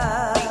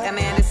up. The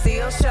Amanda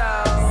Seales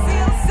Show.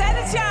 Seales said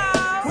it,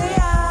 y'all. We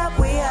up,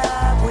 we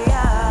up, we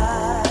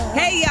up.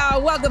 Hey,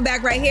 y'all. Welcome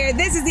back right here.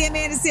 This is the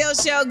Amanda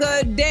Seales Show.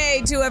 Good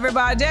day to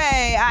everybody.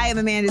 I am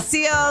Amanda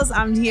Seales.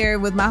 I'm here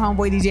with my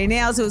homeboy DJ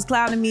Nails, who is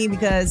clowning me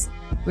because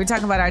we're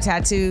talking about our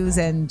tattoos,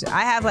 and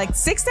I have like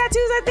 6 tattoos,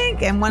 I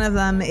think, and one of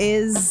them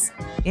is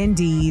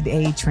indeed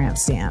a tramp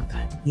stamp.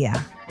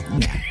 Yeah.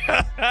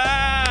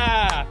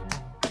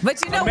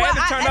 But you know Amanda,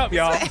 what? turn up,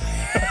 y'all.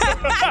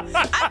 I'm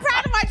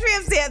proud of my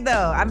tramp stamp,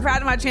 though. I'm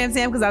proud of my tramp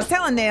stamp because I was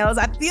telling Nails,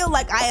 I feel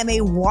like I am a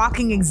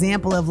walking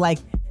example of like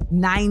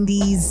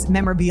 90s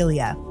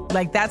memorabilia.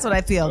 Like, that's what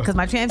I feel, because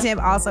my tramp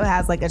stamp also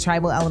has like a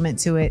tribal element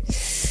to it.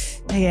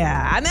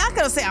 Yeah, I'm not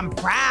gonna say I'm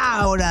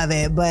proud of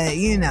it, but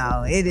you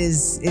know, it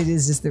is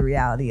just the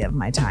reality of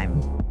my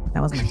time.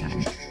 That was my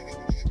time.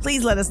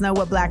 Please let us know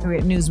what Black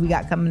news we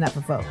got coming up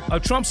for folks.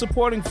 A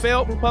Trump-supporting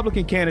failed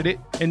Republican candidate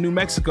in New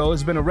Mexico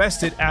has been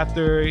arrested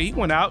after he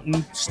went out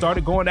and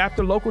started going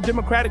after local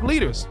Democratic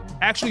leaders,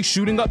 actually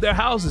shooting up their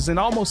houses and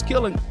almost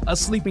killing a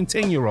sleeping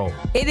 10-year-old.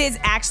 It is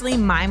actually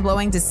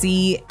mind-blowing to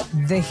see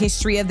the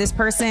history of this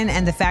person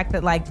and the fact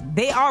that, like,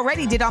 they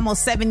already did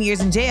almost 7 years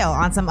in jail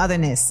on some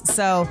otherness.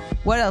 So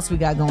what else we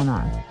got going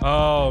on?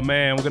 Oh,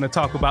 man, we're going to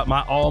talk about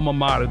my alma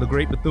mater, the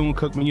great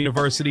Bethune-Cookman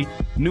University.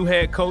 New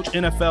head coach,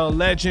 NFL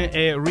legend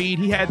Ed Reed,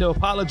 he had to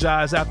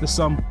apologize after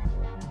some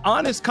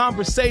honest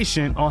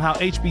conversation on how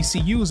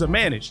HBCUs are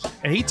managed.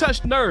 And he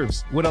touched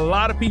nerves with a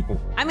lot of people.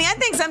 I mean, I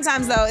think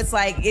sometimes, though, it's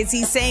like, is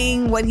he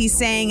saying what he's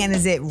saying and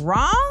is it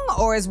wrong?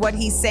 Or is what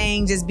he's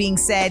saying just being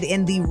said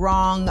in the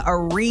wrong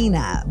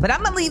arena? But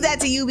I'm going to leave that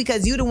to you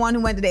because you're the one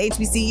who went to the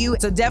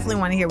HBCU. So definitely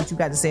want to hear what you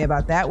got to say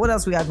about that. What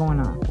else we got going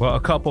on? Well, a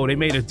couple, they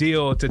made a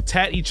deal to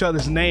tat each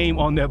other's name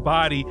on their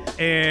body.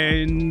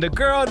 And the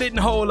girl didn't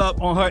hold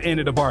up on her end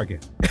of the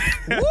bargain.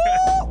 Woo!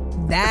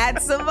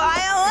 That's a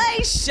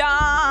violation.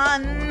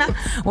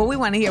 Well, we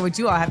want to hear what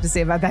you all have to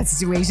say about that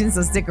situation,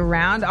 so stick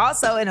around.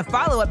 Also, in a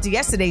follow-up to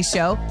yesterday's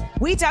show,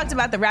 we talked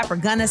about the rapper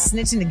Gunna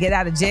snitching to get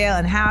out of jail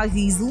and how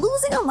he's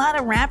losing a lot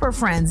of rapper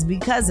friends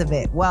because of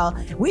it. Well,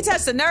 we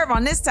touched a nerve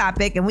on this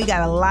topic, and we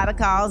got a lot of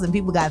calls, and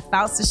people got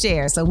thoughts to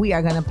share, so we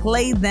are going to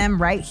play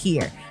them right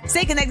here.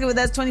 Stay connected with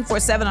us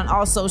 24/7 on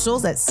all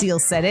socials at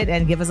Seales Said It,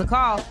 and give us a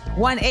call,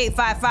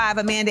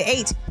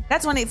 1-855-AMANDA-8.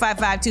 That's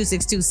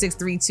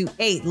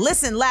 1-855-262-6328.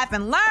 Listen, laugh,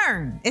 and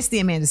learn. It's the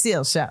Amanda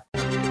Seales Show.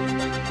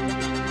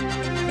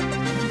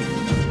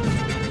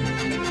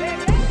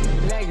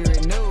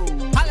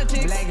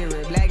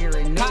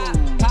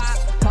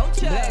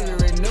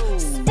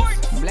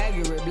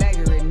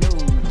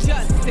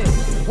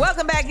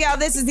 Welcome back, y'all.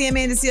 This is the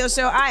Amanda Seales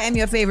Show. I am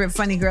your favorite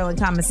funny girl and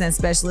common sense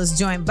specialist,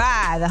 joined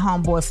by the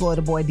homeboy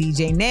Florida boy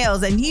DJ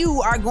Nails, and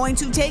you are going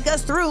to take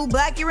us through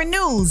Black Era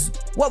News.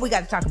 What we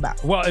got to talk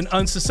about? Well, an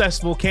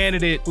unsuccessful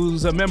candidate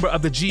who's a member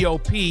of the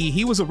GOP,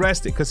 he was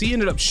arrested because he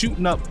ended up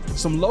shooting up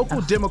some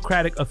local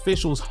Democratic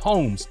officials'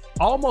 homes,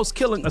 almost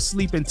killing a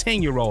sleeping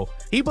 10-year-old.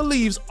 He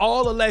believes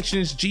all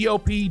elections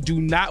GOP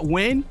do not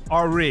win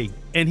are rigged.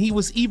 And he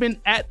was even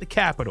at the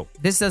Capitol.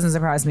 This doesn't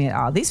surprise me at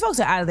all. These folks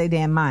are out of their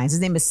damn minds.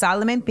 His name is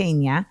Solomon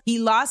Pena. He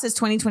lost his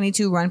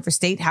 2022 run for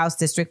State House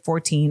District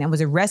 14 and was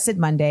arrested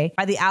Monday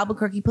by the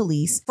Albuquerque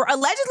police for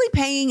allegedly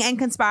paying and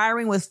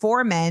conspiring with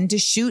 4 men to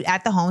shoot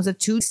at the homes of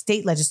 2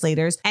 state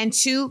legislators and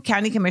 2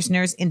 county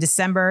commissioners in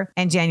December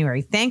and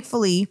January.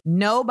 Thankfully,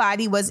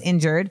 nobody was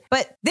injured,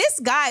 but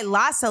this guy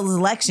lost his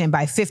election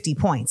by 50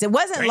 points. It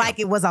wasn't like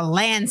it was a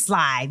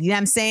landslide. You know what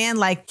I'm saying?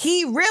 Like,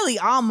 he really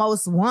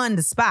almost won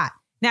the spot.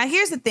 Now,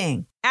 here's the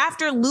thing.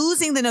 After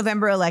losing the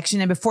November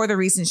election and before the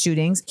recent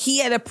shootings, he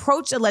had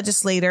approached a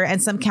legislator and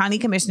some county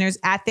commissioners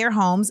at their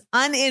homes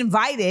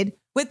uninvited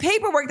with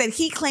paperwork that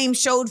he claimed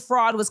showed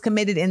fraud was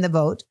committed in the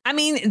vote. I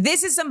mean,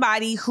 this is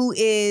somebody who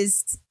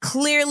is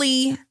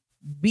clearly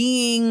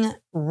being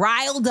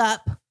riled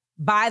up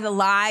by the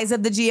lies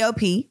of the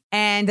GOP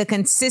and the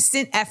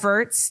consistent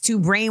efforts to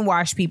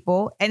brainwash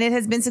people, and it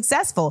has been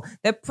successful.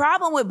 The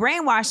problem with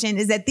brainwashing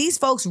is that these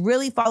folks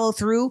really follow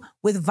through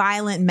with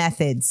violent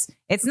methods.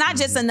 It's not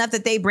just enough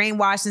that they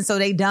brainwashed and so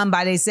they dumb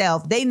by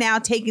themselves. They now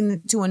taking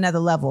it to another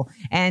level.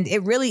 And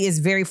it really is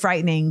very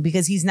frightening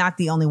because he's not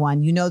the only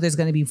one. You know, there's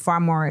going to be far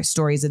more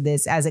stories of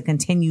this as it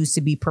continues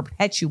to be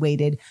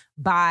perpetuated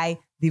by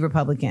the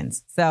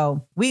Republicans.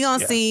 So we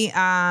gonna see,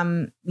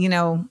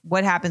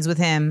 what happens with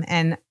him.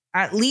 And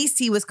at least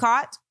he was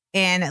caught,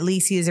 and at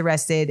least he is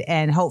arrested,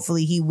 and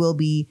hopefully he will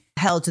be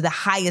held to the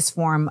highest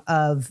form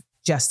of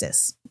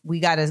justice. We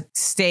got to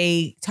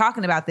stay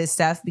talking about this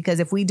stuff,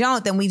 because if we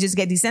don't, then we just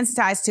get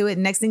desensitized to it.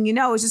 And next thing you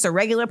know, it's just a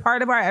regular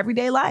part of our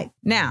everyday life.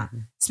 Now,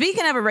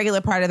 speaking of a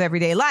regular part of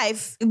everyday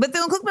life,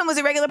 Bethune-Cookman was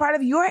a regular part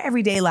of your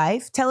everyday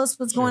life. Tell us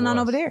what's going on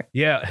over there.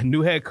 Yeah,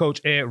 new head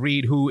coach Ed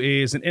Reed, who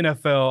is an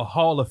NFL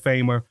Hall of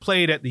Famer,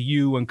 played at the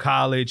U in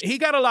college. He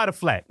got a lot of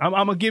flack. I'm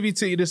going to give you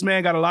to you. This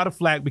man got a lot of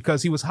flack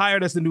because he was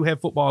hired as the new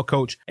head football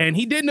coach, and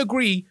he didn't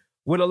agree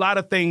with a lot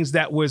of things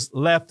that was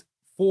left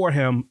for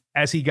him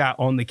as he got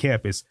on the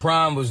campus.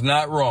 Prime was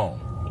not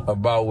wrong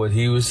about what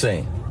he was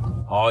saying.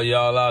 All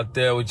y'all out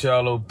there with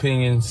y'all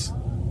opinions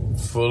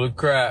full of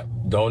crap,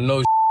 don't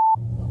know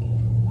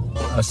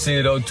I see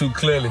it all too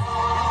clearly.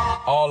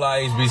 All our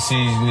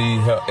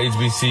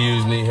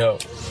HBCUs need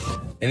help.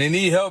 And they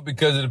need help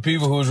because of the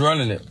people who's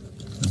running it.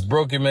 It's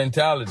broken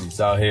mentalities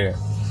out here.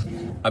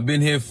 I've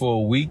been here for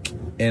a week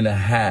and a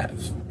half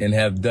and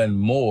have done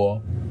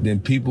more than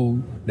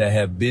people that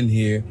have been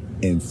here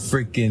in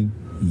freaking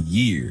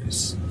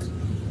years.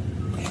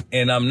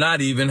 And I'm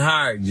not even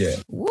hired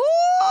yet. Woo,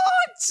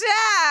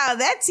 child.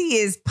 That tea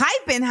is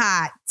piping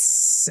hot.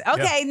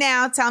 Okay,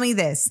 Now tell me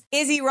this.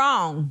 Is he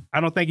wrong?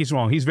 I don't think he's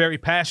wrong. He's very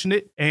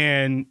passionate,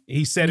 and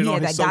he said it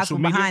on his social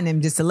media. Behind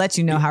him just to let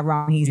you know how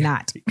wrong he's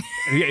not.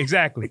 Yeah,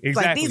 exactly.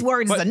 Like these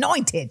words is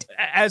anointed.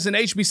 As an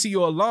HBCU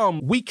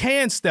alum, we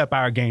can step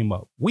our game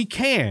up. We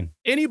can.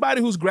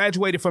 Anybody who's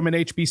graduated from an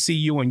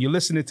HBCU and you're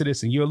listening to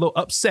this and you're a little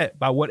upset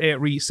by what Ed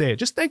Reed said,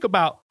 just think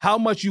about how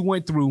much you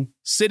went through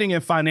sitting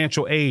in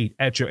financial aid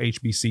at your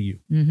HBCU.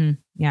 Mm-hmm.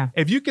 Yeah.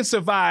 If you can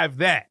survive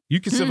that, you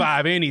can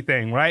survive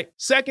anything, right?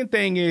 Second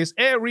thing is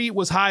Ed Reed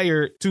was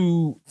hired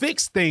to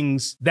fix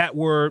things that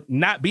were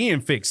not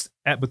being fixed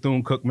at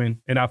Bethune-Cookman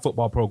in our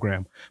football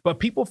program. But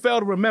people fail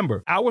to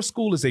remember, our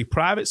school is a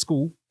private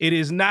school. It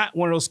is not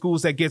one of those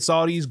schools that gets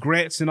all these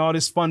grants and all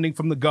this funding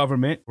from the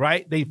government,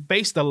 right? They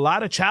faced a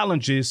lot of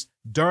challenges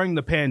during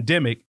the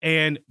pandemic,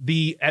 and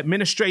the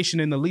administration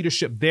and the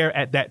leadership there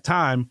at that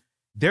time,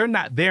 they're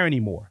not there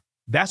anymore.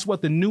 That's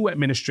what the new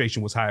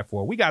administration was hired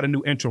for. We got a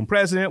new interim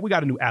president. We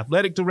got a new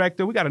athletic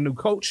director. We got a new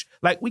coach.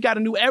 We got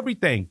a new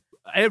everything.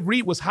 Ed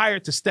Reed was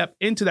hired to step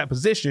into that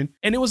position,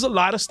 and it was a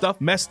lot of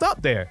stuff messed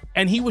up there.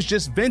 And he was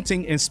just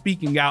venting and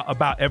speaking out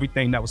about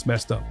everything that was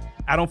messed up.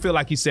 I don't feel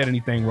like he said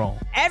anything wrong.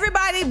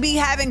 Everybody be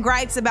having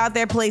gripes about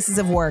their places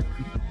of work.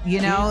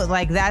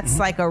 That's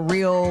like a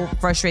real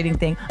frustrating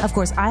thing. Of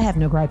course, I have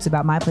no gripes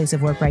about my place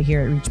of work right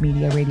here at Reach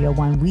Media Radio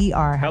 1. We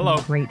are having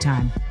a great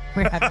time.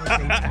 We're having a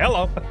great time.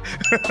 Hello.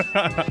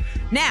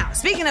 Now,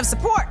 speaking of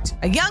support,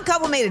 a young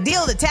couple made a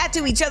deal to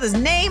tattoo each other's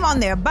name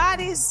on their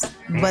bodies,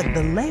 but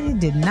the lady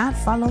did not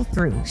follow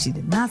through. She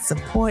did not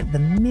support the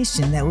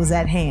mission that was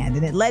at hand,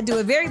 and it led to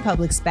a very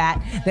public spat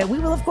that we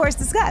will, of course,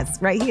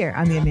 discuss right here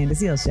on The Amanda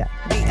Seales Show.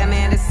 The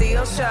Amanda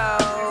Seales Show.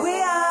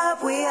 We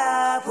up, we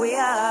up, we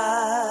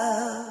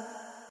up.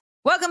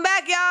 Welcome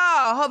back,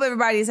 y'all. Hope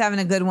everybody's having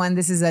a good one.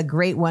 This is a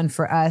great one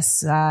for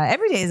us.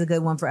 Every day is a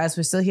good one for us.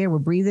 We're still here. We're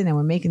breathing and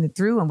we're making it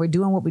through and we're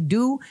doing what we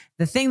do.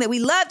 The thing that we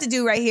love to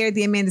do right here at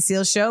the Amanda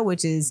Seales Show,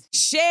 which is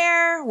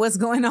share what's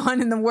going on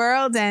in the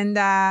world. And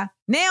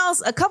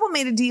Nails, a couple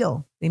made a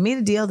deal. They made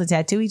a deal to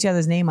tattoo each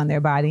other's name on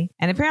their body.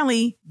 And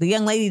apparently the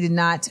young lady did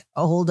not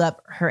hold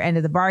up her end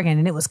of the bargain.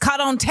 And it was caught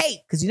on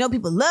tape because,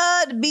 people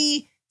love to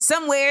be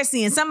somewhere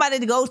seeing somebody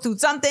to go through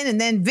something and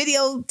then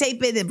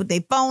videotape it with their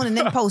phone and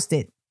then post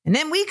it. And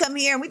then we come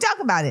here and we talk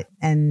about it.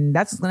 And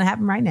that's what's going to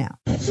happen right now.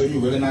 So you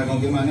really not going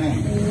to get my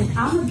name?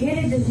 I'm going to get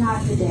it, just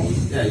not today.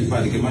 Yeah, you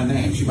about to get my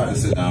name. She about to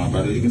sit down,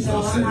 brother. You can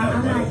start sitting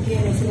down, brother. I'm not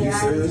getting it today. You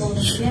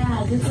serious?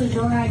 Yeah, this was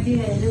your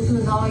idea. This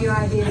was all your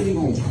idea. How you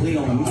going to play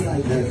on me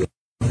like that?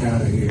 Get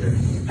out of here.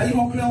 How you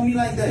going to play on me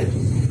like that?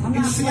 I'm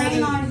not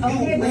playing on.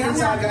 Okay, but I'm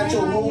not got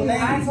your whole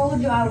name. I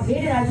told you I'll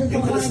get it. I just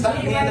don't want to get it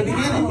right now. You could have stopped me in the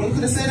beginning. You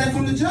could have said that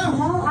from the jump.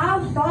 No, I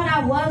thought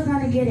I was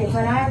going to get it,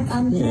 but I'm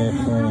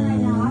right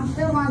now. I'm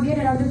still going to get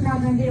it. I'm just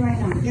not going to get it right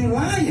now. You're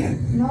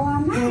lying. No,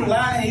 I'm not. You're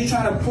lying. You're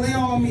trying to play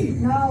on me.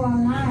 No,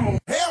 I'm not.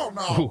 Hell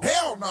no.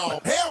 Hell no.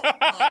 Hell no.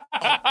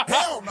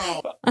 Hell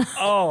no.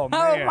 Oh,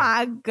 man. Oh,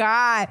 my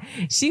God.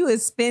 She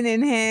was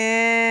spinning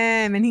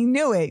him and he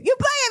knew it. You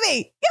playing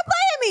me. You're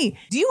playing me.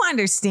 Do you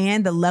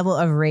understand the level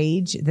of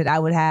rage that I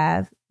would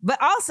have? But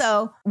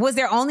also, was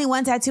there only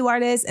one tattoo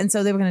artist? And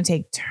so they were going to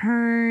take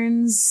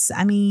turns.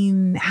 I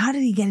mean, how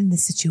did he get in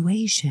this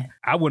situation?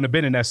 I wouldn't have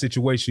been in that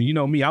situation. You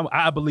know me,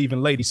 I believe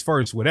in ladies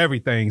first with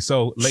everything.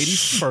 So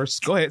ladies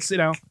first. Go ahead, sit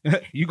down.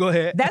 You go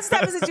ahead. That's the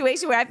type of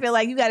situation where I feel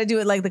like you got to do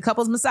it like the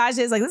couples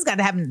massages. Like this got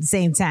to happen at the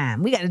same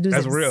time. We got to do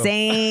this at the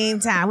same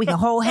time. We can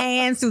hold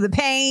hands through the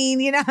pain.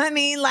 You know what I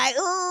mean? Like,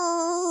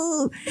 ooh.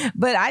 tattoo,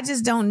 but I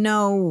just don't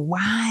know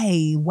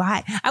why.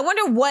 I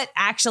wonder what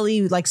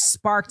actually like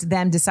sparked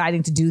them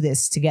deciding to do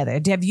this together.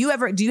 Do you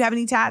have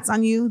any tats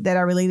on you that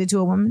are related to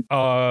a woman?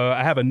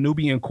 I have a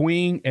Nubian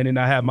queen, and then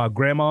I have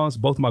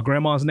both my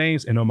grandma's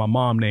names and my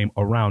mom's name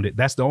around it.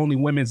 That's the only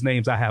women's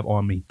names I have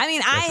on me. I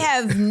mean, I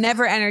have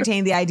never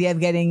entertained the idea of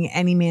getting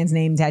any man's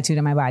name tattooed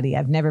on my body.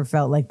 I've never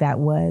felt like that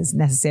was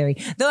necessary.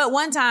 Though at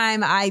one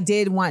time I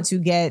did want to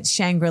get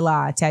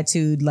Shangri-La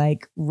tattooed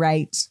like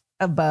right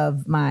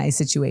above my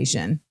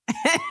situation.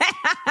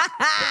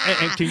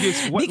 and can you,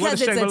 what because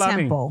does Shangri-La it's a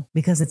temple. mean?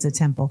 Because it's a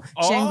temple.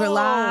 Oh.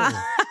 Shangri-La.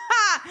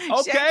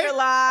 Okay.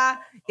 Shangri-La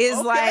is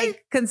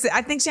like,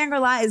 I think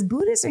Shangri-La is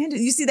Buddhist or Hindu.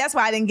 You see, that's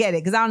why I didn't get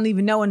it, because I don't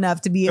even know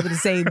enough to be able to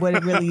say what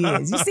it really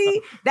is. You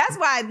see, that's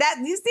why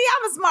you see,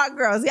 I'm a smart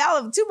girl. See,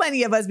 too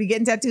many of us be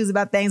getting tattoos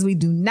about things we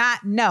do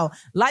not know.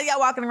 A lot of y'all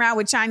walking around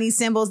with Chinese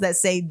symbols that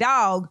say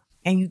dog,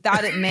 and you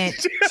thought it meant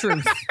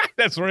truth.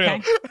 That's real.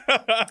 Okay?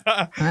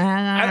 All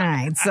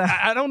right. So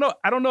I don't know.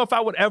 I don't know if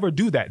I would ever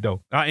do that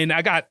though. And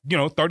I got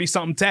 30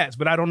 something tats,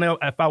 but I don't know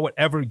if I would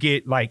ever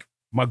get like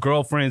my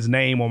girlfriend's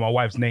name or my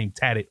wife's name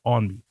tatted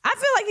on me. I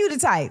feel like you the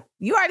type.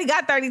 You already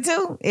got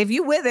 32. If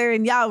you with her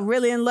and y'all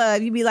really in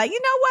love, you be like, you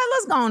know what?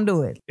 Let's go and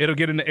do it. It'll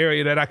get in the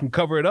area that I can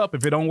cover it up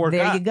if it don't work out.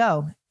 There you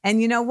go. And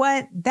you know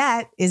what?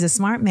 That is a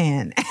smart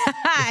man.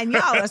 And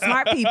y'all are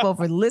smart people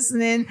for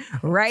listening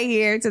right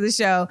here to the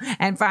show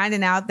and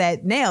finding out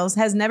that nails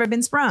has never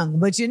been sprung.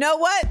 But you know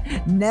what?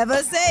 Never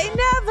say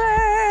never.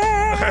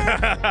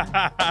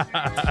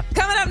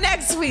 Coming up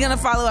next, we're going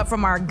to follow up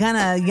from our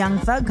Gunna Young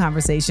Thug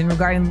conversation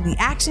regarding the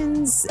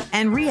actions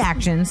and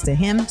reactions to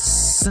him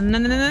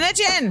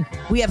snitching.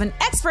 We have an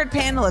expert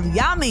panel of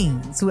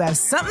Yamins who have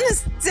something to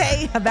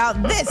say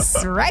about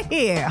this right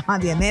here on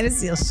The Amanda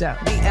Seales Show.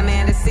 The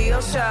Amanda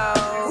Seales Show.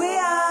 We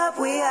up,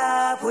 we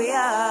up, we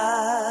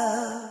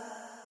up.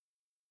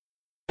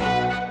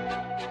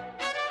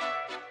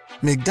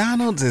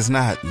 McDonald's is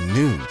not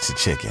new to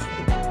chicken.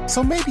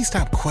 So maybe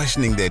stop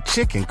questioning their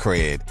chicken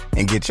cred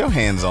and get your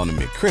hands on the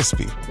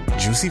McCrispy.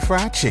 Juicy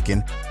fried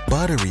chicken,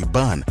 buttery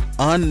bun,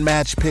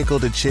 unmatched pickle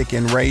to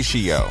chicken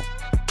ratio.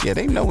 Yeah,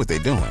 they know what they're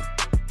doing.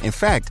 In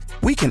fact,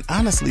 we can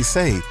honestly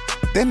say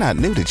they're not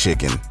new to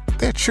chicken.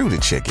 They're true to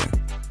chicken.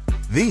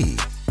 The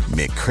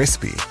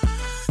McCrispy.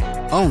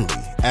 Only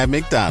at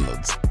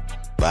McDonald's.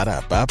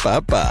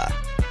 Ba-da-ba-ba-ba.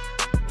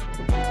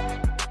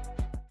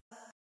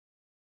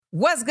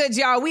 What's good,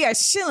 y'all? We are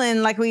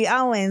chilling like we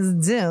always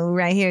do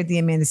right here at the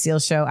Amanda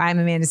Seales Show. I'm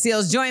Amanda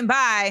Seales, joined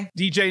by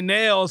DJ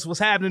Nails.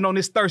 What's happening on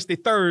this Thirsty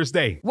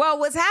Thursday? Well,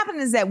 what's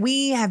happening is that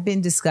we have been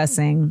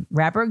discussing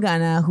rapper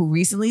Gunna, who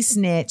recently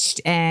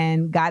snitched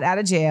and got out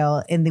of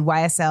jail in the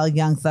YSL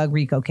Young Thug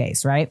RICO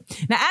case, right?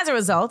 Now, as a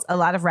result, a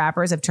lot of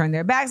rappers have turned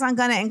their backs on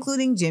Gunna,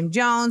 including Jim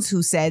Jones,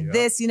 who said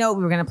this, we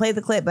were going to play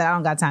the clip, but I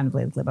don't got time to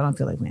play the clip. I don't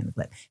feel like playing the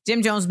clip.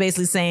 Jim Jones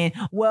basically saying,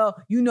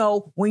 well,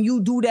 when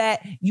you do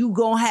that, you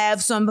going to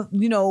have some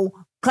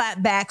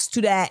clapbacks to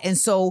that. And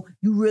so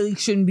you really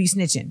shouldn't be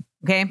snitching.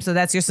 Okay. So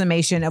that's your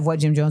summation of what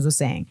Jim Jones was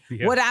saying.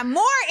 Yeah. What I'm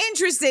more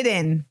interested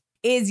in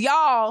is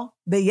y'all,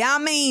 the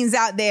Yamins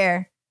out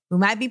there who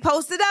might be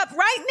posted up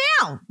right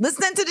now,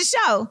 listening to the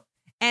show,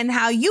 and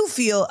how you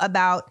feel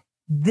about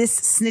this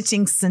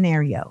snitching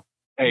scenario.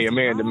 Hey,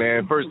 Amanda,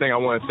 man, first thing I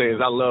want to say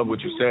is I love what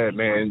you said,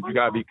 man. You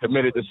got to be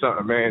committed to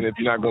something, man. If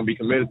you're not going to be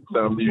committed to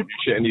something, you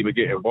shouldn't even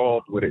get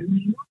involved with it.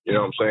 You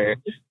know what I'm saying?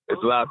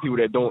 There's a lot of people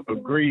that don't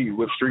agree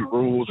with street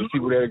rules and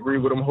people that agree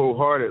with them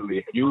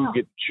wholeheartedly. You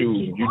get to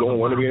choose. If you don't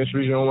want to be in the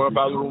streets, you don't want to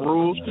follow the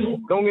rules,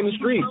 don't get in the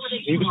streets.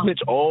 You can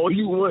snitch all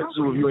you want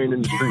to if you ain't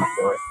in the streets.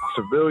 Right?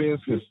 Civilians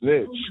can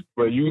snitch,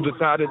 but you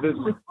decided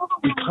to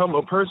become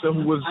a person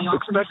who was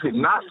expected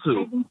not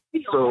to.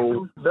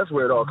 So that's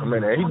where it all come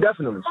in at. He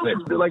definitely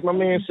snitched. Like my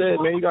man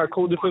said, man, you got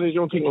co-defendants, you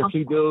don't take no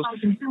plea deals.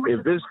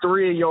 If there's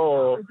three of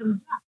y'all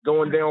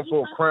going down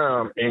for a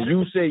crime and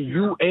you say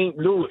you ain't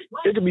do it,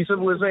 it could be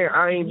simple as saying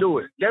I ain't do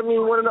it. That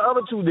means one of the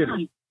other two did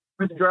it.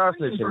 Dry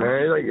snitching,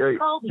 man. Like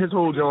his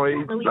whole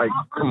joint, like,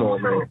 come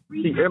on, man.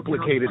 He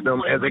implicated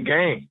them as a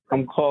gang.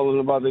 I'm calling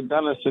about the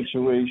Gunna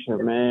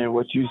situation, man.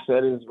 What you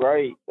said is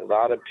right. A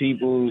lot of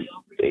people,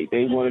 they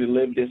want to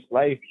live this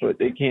life, but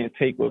they can't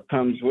take what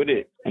comes with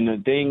it. And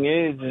the thing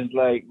is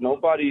like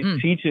nobody's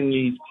teaching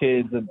these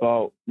kids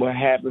about what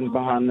happens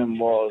behind them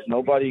walls.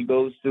 Nobody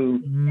goes through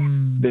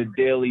the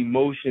daily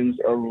motions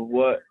of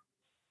what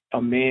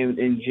a man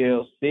in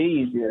jail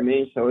sees. You know what I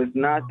mean? So it's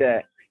not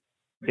that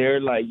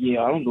they're like,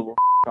 yeah, I don't give a f***,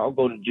 I'll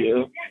go to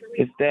jail.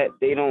 It's that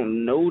they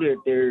don't know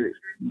that they're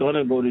going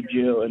to go to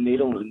jail and they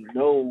don't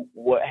know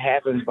what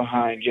happens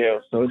behind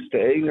jail. So it's the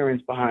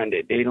ignorance behind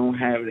it. They don't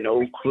have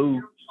no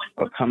clue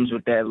what comes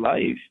with that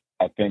life.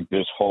 I think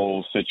this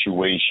whole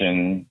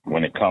situation,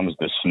 when it comes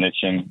to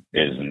snitching,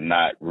 is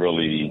not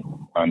really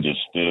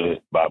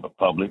understood by the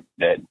public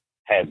that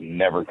has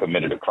never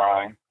committed a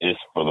crime. It's,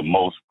 for the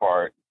most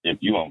part, if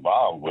you're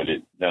involved with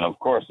it, then of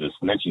course it's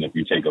snitching if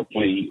you take a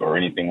plea or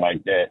anything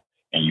like that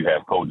and you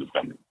have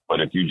co-defendants.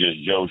 But if you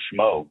just Joe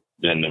Schmo,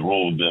 then the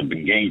rules of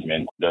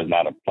engagement does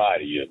not apply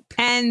to you.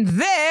 And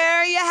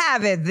there you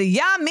have it. The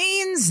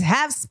Yamins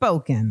have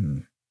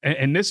spoken.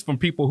 And this from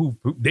people who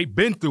they've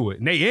been through it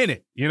and they in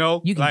it, you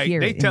know? You can like, hear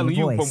they it telling in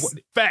you your from voice.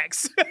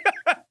 facts.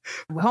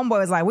 Homeboy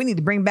was like, we need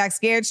to bring back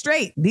Scared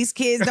Straight. These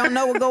kids don't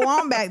know what go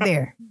on back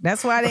there.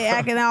 That's why they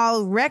acting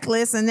all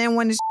reckless. And then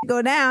when the shit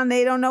go down,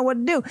 they don't know what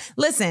to do.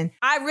 Listen,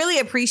 I really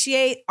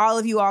appreciate all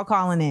of you all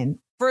calling in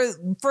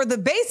for the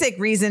basic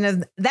reason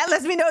of that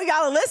lets me know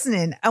y'all are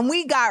listening. And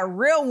we got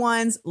real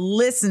ones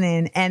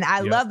listening. And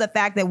I love the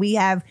fact that we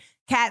have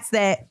cats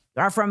that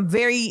are from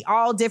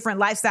all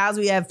different lifestyles.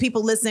 We have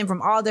people listening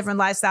from all different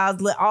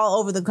lifestyles, all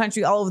over the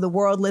country, all over the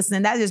world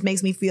listening. That just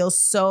makes me feel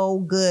so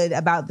good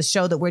about the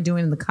show that we're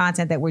doing and the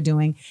content that we're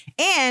doing.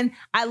 And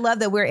I love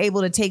that we're able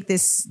to take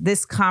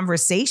this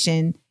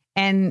conversation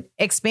and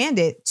expand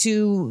it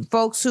to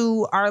folks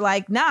who are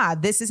like, nah,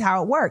 this is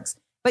how it works.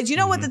 But you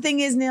know what the thing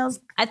is, Nils?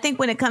 I think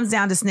when it comes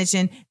down to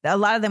snitching, a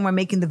lot of them were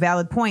making the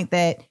valid point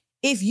that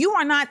if you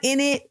are not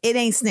in it, it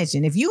ain't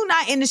snitching. If you're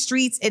not in the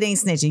streets, it ain't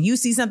snitching. You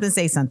see something,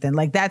 say something.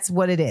 Like, that's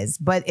what it is.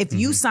 But if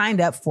you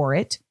signed up for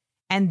it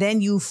and then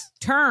you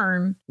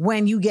turn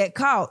when you get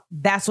caught,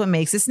 that's what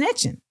makes it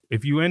snitching.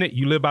 If you in it,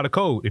 you live by the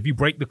code. If you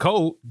break the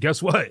code,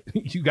 guess what?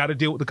 You got to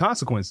deal with the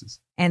consequences.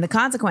 And the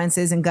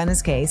consequences in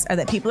Gunna's case are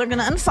that people are going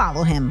to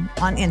unfollow him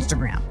on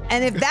Instagram.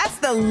 And if that's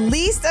the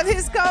least of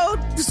his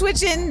code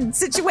switching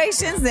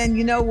situations, then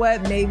you know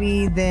what?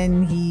 Maybe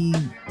then he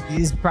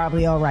is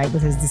probably all right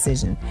with his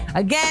decision.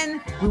 Again,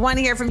 we want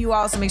to hear from you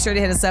all, so make sure to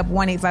hit us up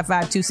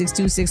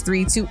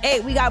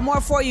 1-855-262-6328. We got more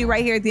for you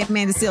right here at the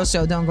Amanda Seales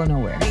Show. Don't go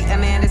nowhere. The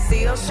Amanda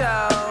Seales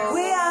Show.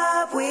 We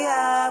up, we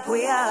up,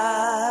 we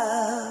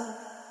up.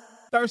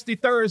 Thirsty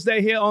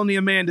Thursday here on the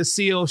Amanda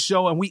Seales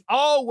Show. And we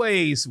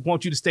always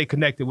want you to stay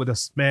connected with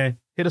us, man.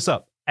 Hit us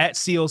up at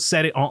Seales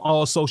Said It on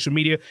all social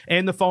media.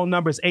 And the phone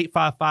number is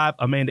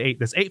 855-AMANDA8.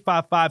 That's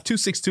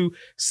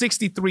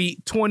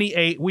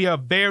 855-262-6328. We are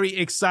very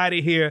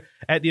excited here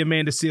at the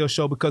Amanda Seales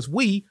Show because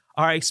we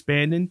are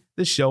expanding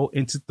the show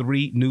into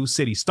 3 new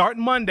cities.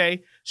 Starting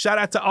Monday, shout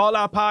out to all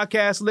our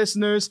podcast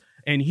listeners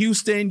in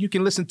Houston. You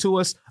can listen to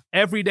us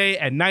every day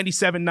at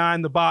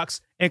 97.9 The Box.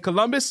 In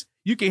Columbus,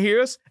 you can hear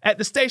us at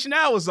the station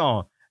I was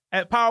on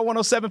at Power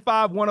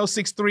 107.5,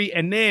 106.3.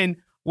 And then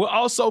we're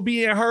also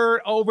being heard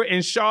over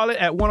in Charlotte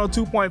at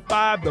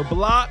 102.5 The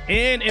Block.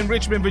 And in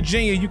Richmond,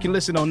 Virginia, you can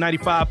listen on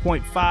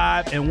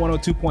 95.5 and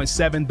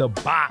 102.7 The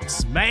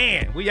Box.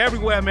 Man, we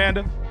everywhere,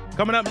 Amanda.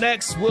 Coming up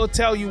next, we'll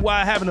tell you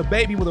why having a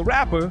baby with a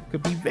rapper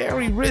could be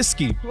very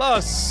risky.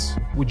 Plus,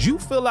 would you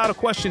fill out a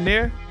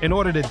questionnaire in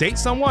order to date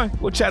someone?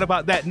 We'll chat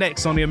about that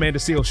next on the Amanda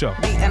Seales Show.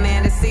 The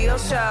Amanda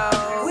Seales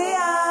Show. We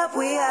up,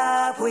 we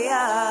up, we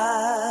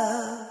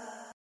up.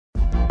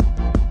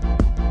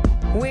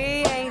 We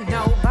ain't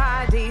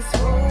nobody's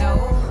fool.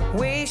 No.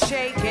 We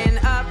shaking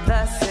up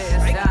the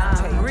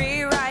system.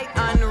 Rewrite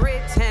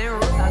unwritten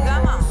rules.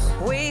 Come on.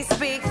 We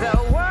speak, the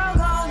world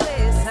gon'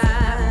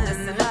 listen.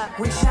 Listen up.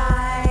 We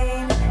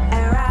shine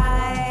and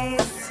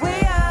rise. We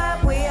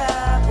up, we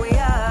up, we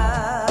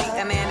up.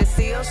 The Amanda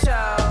Seales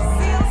Show.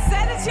 Seales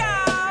said it,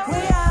 y'all.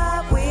 We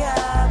up, we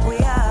up, we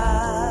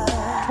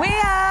up. We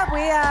up,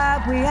 we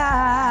up, we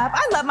up.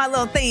 I love my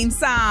little theme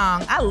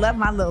song. I love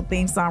my little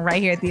theme song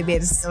right here at the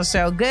Amanda Seales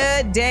Show.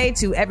 Good day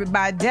to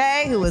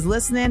everybody who is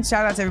listening.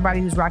 Shout out to everybody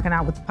who's rocking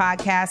out with the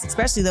podcast,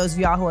 especially those of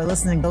y'all who are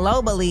listening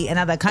globally in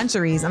other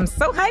countries. I'm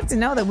so hyped to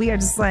know that we are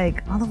just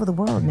like all over the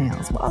world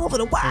now. We're all over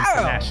the world.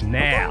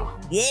 International.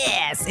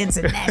 Yes,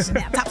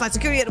 international. Top flight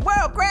security of the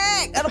world,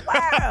 Craig, of the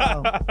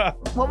world.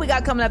 What we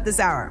got coming up this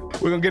hour?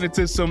 We're going to get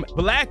into some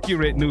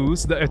Blackurate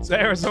news. The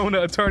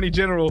Arizona Attorney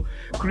General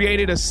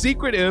created a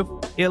secretive,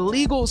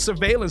 illegal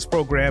surveillance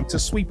program to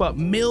sweep up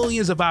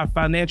millions of our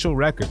financial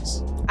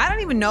records. I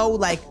don't even know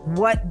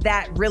what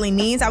that really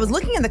means. I was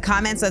looking in the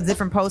comments of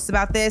different posts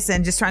about this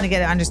and just trying to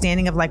get an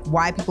understanding of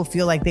why people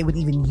feel like they would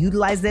even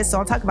utilize this. So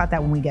I'll talk about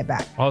that when we get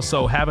back.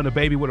 Also, having a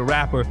baby with a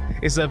rapper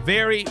is a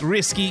very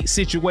risky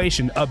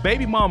situation. A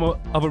baby mama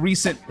of a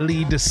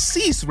recently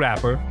deceased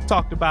rapper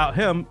talked about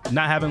him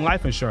not having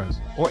life insurance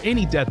or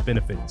any death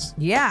benefits.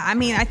 Yeah, I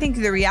mean, I think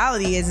the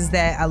reality is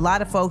that a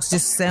lot of folks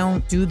just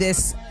don't do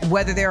this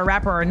whether they're a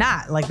rapper or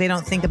not. They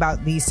don't think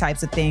about these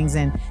types of things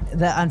and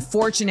the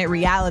unfortunate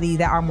reality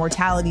that our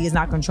mortality is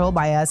not controlled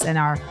by us and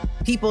our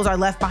peoples are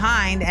left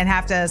behind and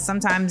have to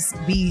sometimes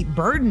be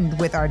burdened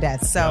with our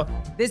deaths. So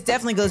this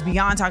definitely goes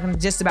beyond talking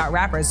just about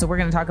rappers. So we're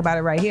going to talk about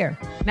it right here.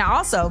 Now,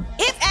 also,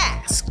 if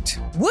asked,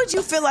 would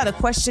you fill out a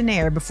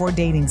questionnaire before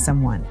dating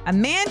someone? A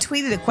man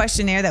tweeted a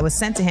questionnaire that was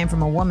sent to him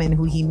from a woman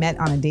who he met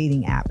on a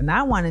dating app. And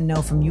I want to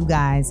know from you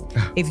guys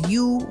if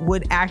you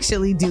would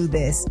actually do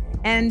this.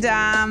 And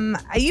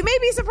you may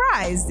be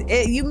surprised.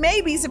 You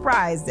may be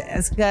surprised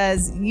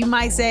because you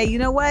might say, you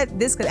know what?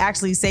 This could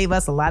actually save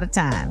us a lot of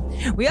time.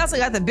 We also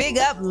got the big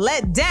up,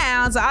 let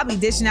down. So I'll be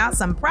dishing out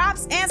some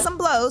props and some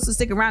blows. So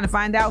stick around to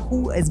find out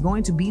who is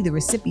going to be the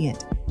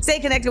recipient. Stay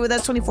connected with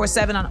us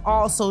 24/7 on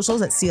all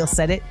socials at Seales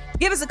Said It.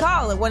 Give us a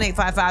call at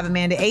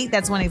 1-855-AMANDA8.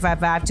 That's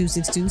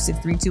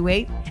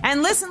 1-855-262-6328.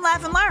 And listen,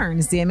 laugh, and learn.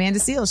 It's the Amanda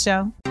Seales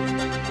Show.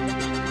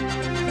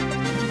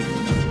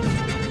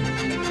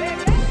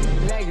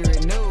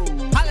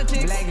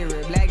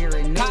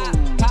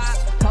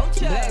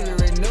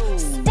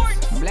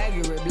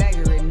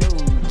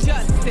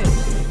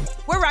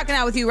 rocking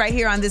out with you right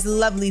here on this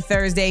lovely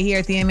Thursday here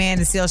at the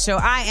Amanda Seales Show.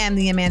 I am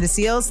the Amanda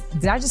Seales.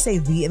 Did I just say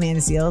the Amanda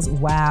Seales?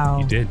 Wow.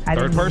 You did. I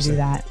Third didn't person. mean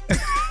to do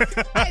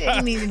that. I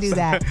didn't mean to do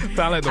that.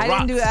 Sound like The I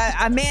Rock. didn't do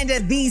Amanda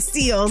the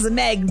Seales,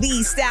 Meg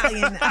the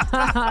Stallion.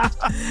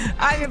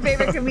 I'm your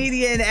favorite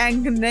comedian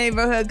and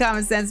neighborhood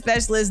common sense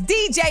specialist,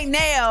 DJ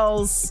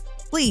Nails.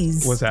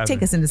 Please What's happening?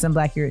 take us into some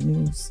Black Europe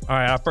news. All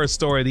right, our first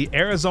story. The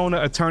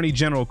Arizona Attorney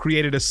General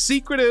created a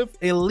secretive,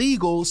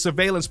 illegal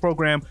surveillance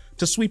program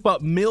to sweep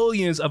up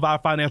millions of our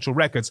financial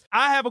records.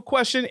 I have a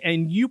question,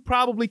 and you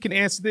probably can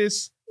answer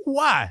this.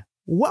 Why?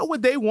 What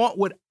would they want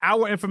with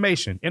our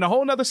information in a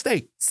whole nother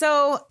state?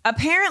 So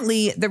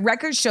apparently the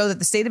records show that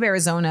the state of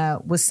Arizona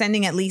was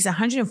sending at least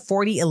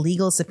 140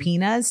 illegal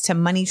subpoenas to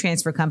money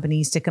transfer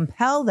companies to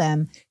compel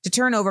them to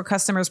turn over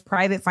customers'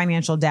 private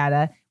financial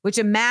data, which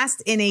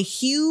amassed in a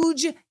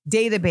huge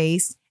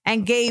database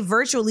and gave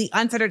virtually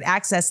unfettered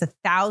access to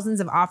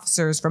thousands of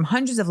officers from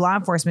hundreds of law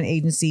enforcement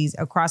agencies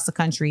across the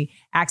country,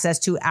 access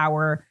to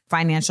our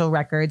financial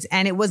records.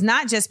 And it was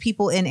not just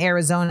people in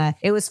Arizona.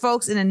 It was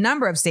folks in a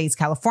number of states,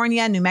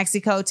 California, New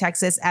Mexico,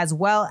 Texas, as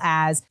well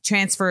as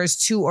transfers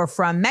to or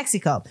from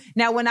Mexico.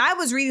 Now, when I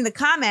was reading the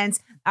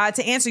comments,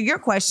 to answer your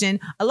question,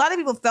 a lot of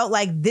people felt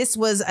like this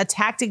was a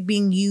tactic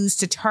being used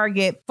to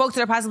target folks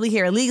that are possibly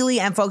here illegally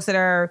and folks that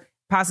are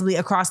possibly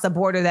across the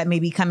border that may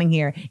be coming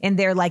here in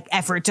their like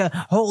effort to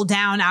hold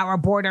down our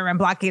border and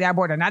blockade our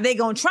border. Now they're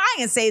going to try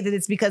and say that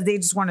it's because they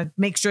just want to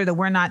make sure that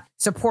we're not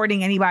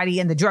supporting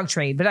anybody in the drug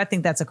trade. But I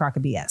think that's a crock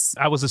of BS.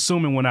 I was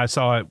assuming when I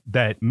saw it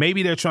that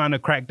maybe they're trying to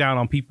crack down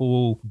on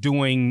people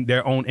doing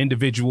their own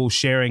individual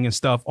sharing and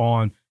stuff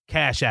on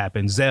Cash App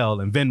and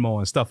Zelle and Venmo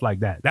and stuff like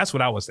that. That's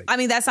what I was thinking. I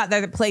mean, that's not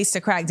the place to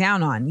crack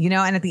down on, you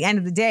know, and at the end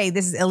of the day,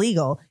 this is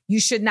illegal.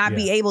 You should not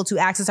be able to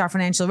access our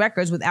financial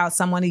records without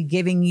someone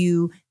giving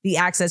you the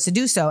access to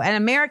do so. And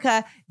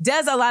America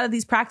does a lot of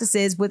these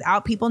practices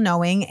without people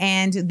knowing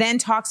and then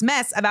talks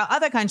mess about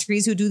other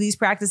countries who do these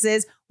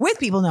practices with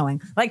people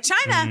knowing. Like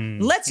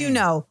China lets you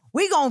know,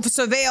 we going to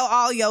surveil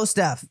all your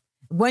stuff.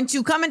 Once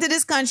you come into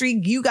this country,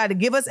 you got to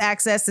give us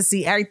access to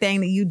see everything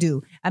that you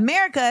do.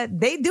 America,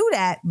 they do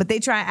that, but they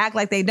try and act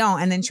like they don't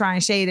and then try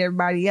and shade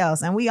everybody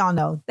else. And we all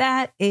know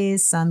that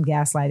is some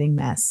gaslighting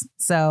mess.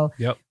 So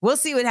we'll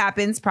see what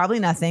happens. Probably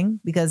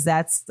nothing, because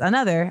that's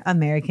another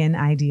American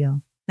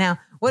ideal. Now,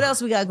 what else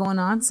we got going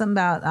on? Something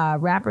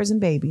about rappers and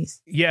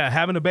babies. Yeah,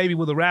 having a baby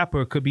with a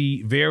rapper could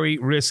be very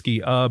risky.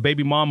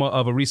 Baby mama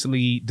of a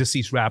recently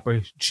deceased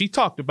rapper, she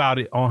talked about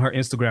it on her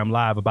Instagram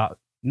Live about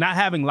not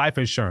having life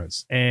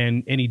insurance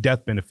and any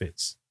death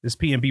benefits. This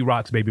PNB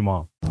Rock's baby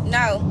mom.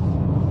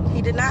 No,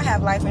 he did not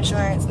have life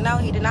insurance. No,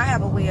 he did not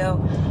have a will.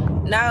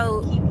 No,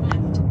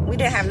 we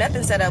didn't have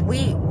nothing set up.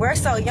 We're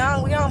so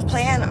young. We don't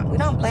plan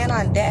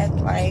on death.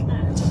 Like,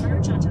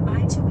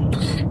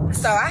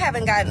 so I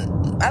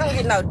don't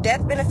get no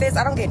death benefits.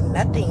 I don't get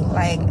nothing.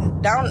 Like,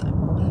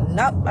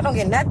 I don't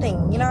get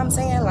nothing. You know what I'm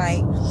saying?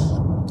 Like,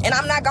 and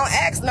I'm not gonna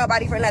ask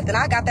nobody for nothing.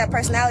 I got that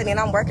personality and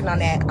I'm working on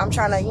that. I'm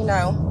trying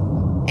to,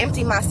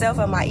 empty myself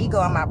of my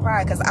ego and my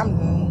pride, because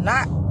I'm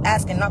not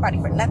asking nobody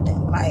for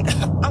nothing. Like,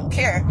 I don't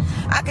care.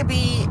 I could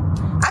be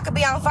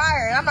on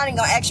fire and I'm not even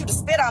gonna ask you to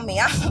spit on me.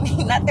 I don't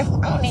need nothing.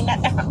 I don't need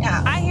nothing from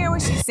y'all. I hear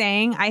what she's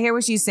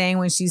saying.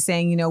 When she's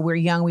saying, we're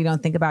young, we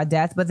don't think about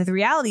death. But the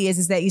reality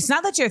is that it's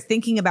not that you're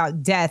thinking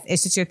about death.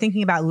 It's just you're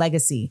thinking about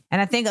legacy. And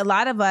I think a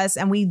lot of us,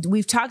 and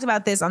we've talked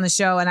about this on the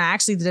show, and I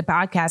actually did a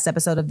podcast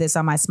episode of this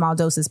on my Small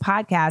Doses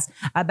podcast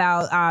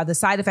about the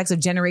side effects of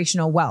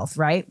generational wealth,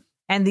 right?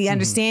 And the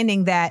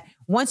understanding that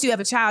once you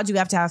have a child, you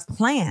have to have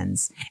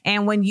plans.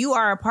 And when you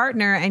are a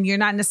partner and you're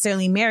not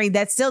necessarily married,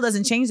 that still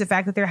doesn't change the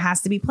fact that there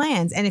has to be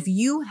plans. And if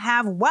you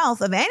have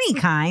wealth of any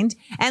kind,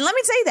 and let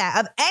me say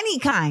that, of any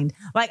kind,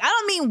 like, I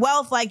don't mean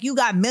wealth like you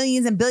got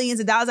millions and billions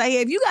of dollars out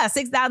here. If you got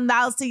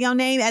 $6,000 to your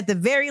name, at the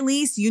very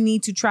least, you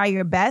need to try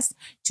your best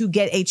to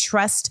get a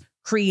trust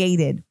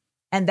created.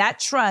 And that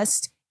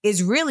trust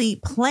is really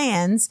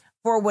plans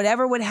for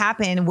whatever would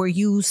happen were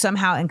you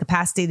somehow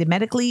incapacitated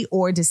medically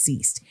or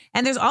deceased.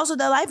 And there's also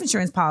the life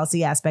insurance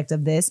policy aspect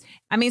of this.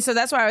 I mean, so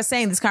that's why I was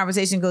saying this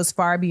conversation goes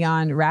far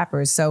beyond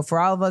rappers. So for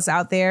all of us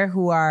out there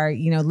who are,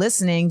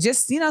 listening,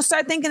 just,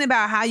 start thinking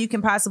about how you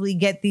can possibly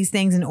get these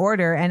things in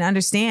order and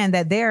understand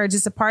that they're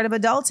just a part of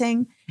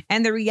adulting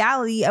and the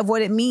reality of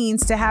what it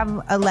means to have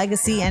a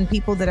legacy and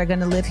people that are going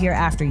to live here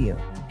after you.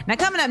 Now,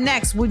 coming up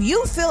next, would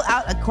you fill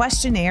out a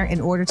questionnaire in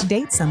order to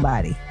date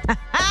somebody?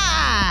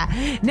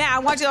 Now, I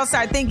want you to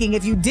start thinking,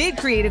 if you did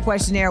create a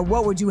questionnaire,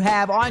 what would you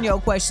have on your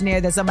questionnaire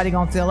that somebody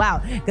going to fill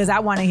out? Because I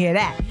want to hear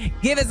that.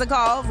 Give us a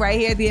call right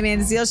here at The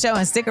Amanda Seales Show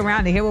and stick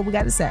around to hear what we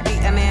got to say.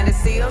 The Amanda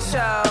Seales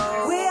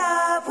Show. We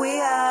up,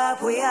 we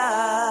up, we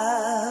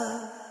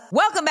up.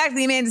 Welcome back to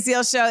The Amanda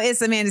Seales Show.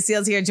 It's Amanda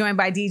Seales here, joined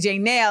by DJ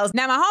Nails.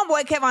 Now, my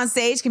homeboy, Kev on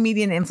Stage,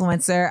 comedian and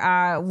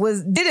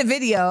influencer, did a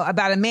video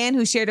about a man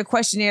who shared a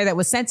questionnaire that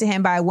was sent to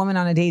him by a woman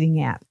on a dating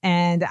app.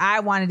 And I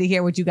wanted to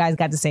hear what you guys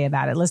got to say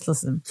about it. Let's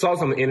listen. Saw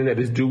on the internet,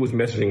 this dude was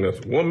messaging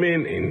this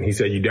woman, and he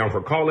said, "You down for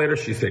a call later?"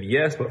 She said,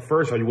 "Yes, but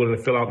first, are you willing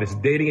to fill out this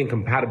dating and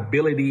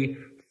compatibility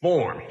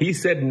form. He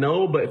said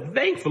no, but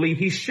thankfully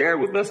he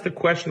shared with us the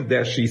questions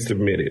that she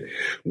submitted.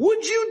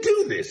 Would you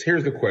do this?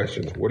 Here's the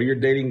questions. What are your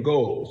dating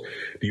goals?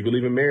 Do you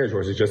believe in marriage,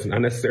 or is it just an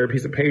unnecessary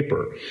piece of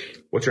paper?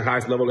 What's your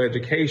highest level of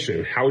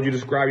education? How would you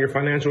describe your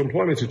financial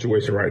employment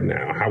situation right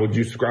now? How would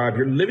you describe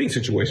your living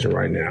situation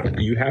right now?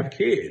 Do you have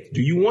kids?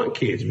 Do you want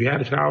kids? If you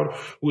had a child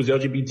who is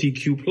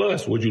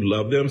LGBTQ+, would you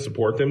love them,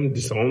 support them,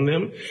 disown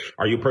them?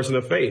 Are you a person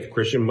of faith?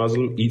 Christian,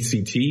 Muslim,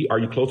 ECT? Are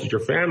you close with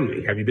your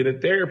family? Have you been in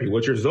therapy?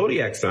 What's your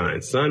zodiac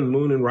sign? Sun,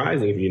 moon, and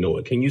rising, if you know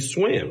it. Can you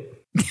swim?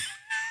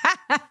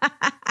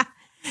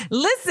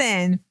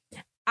 Listen,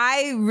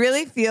 I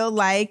really feel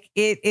like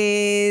it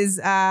is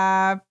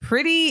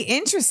pretty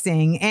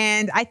interesting.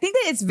 And I think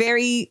that it's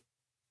very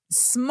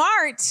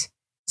smart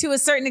to a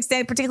certain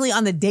extent, particularly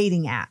on the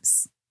dating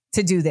apps,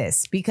 to do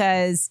this,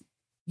 because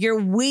you're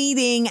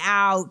weeding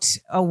out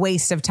a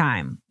waste of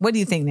time. What do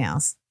you think,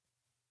 Nails?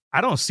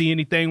 I don't see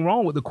anything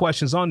wrong with the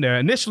questions on there.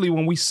 Initially,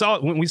 when we saw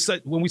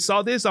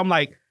this, I'm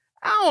like,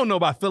 I don't know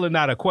about filling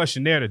out a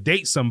questionnaire to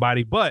date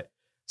somebody, but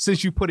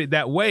since you put it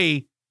that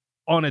way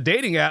on a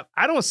dating app,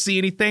 I don't see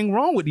anything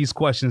wrong with these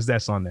questions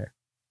that's on there.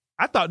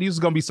 I thought these was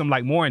gonna be some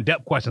like more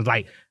in-depth questions,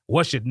 like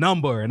what's your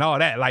number and all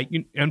that. Like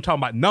I'm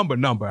talking about number.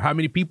 How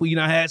many people you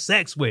done had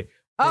sex with?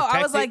 Oh, Protected,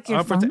 I was like,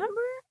 your phone number?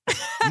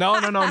 No.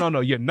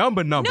 Your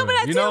number. No, but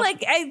I feel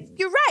like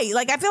you're right.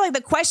 Like I feel like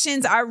the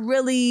questions are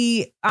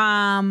really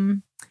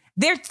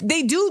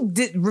they do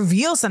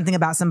reveal something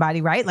about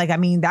somebody, right? Like, I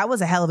mean, that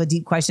was a hell of a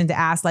deep question to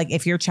ask. Like,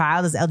 if your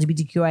child is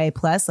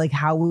LGBTQIA+, like,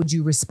 how would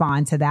you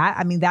respond to that?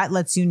 I mean, that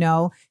lets you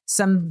know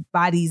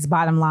somebody's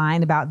bottom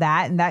line about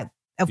that. And that,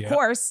 of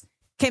course,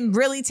 can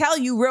really tell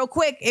you real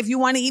quick if you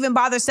want to even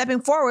bother stepping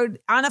forward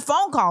on a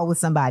phone call with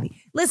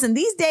somebody. Listen,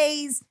 these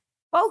days,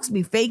 folks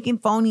be faking,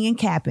 phony, and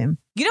capping.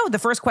 You know what the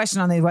first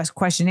question on the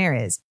questionnaire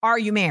is? Are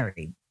you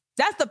married?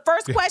 That's the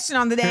first question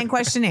on the damn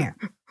questionnaire.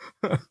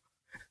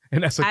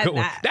 And that's a good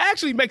one. That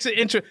actually makes it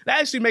that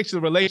actually makes the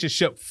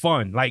relationship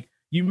fun. Like,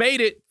 you made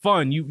it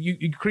fun.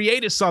 You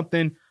created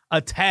something,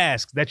 a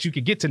task that you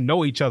could get to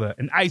know each other,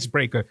 an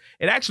icebreaker.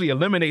 It actually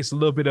eliminates a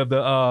little bit of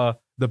the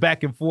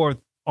back and forth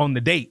on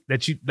the date,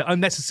 the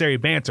unnecessary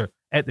banter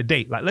at the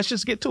date. Like, let's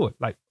just get to it.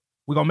 Like,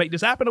 we're gonna make this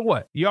happen or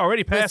what? You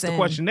already passed the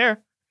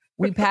questionnaire.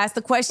 We passed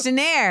the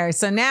questionnaire.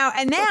 So now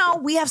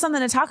we have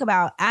something to talk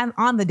about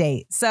on the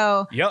date.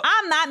 So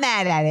I'm not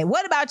mad at it.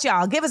 What about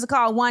y'all? Give us a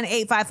call,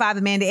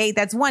 1-855-AMANDA8.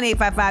 That's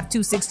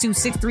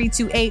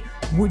 1-855-262-6328.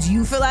 Would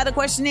you fill out a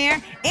questionnaire?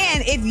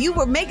 And if you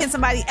were making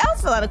somebody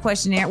else fill out a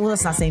questionnaire, well,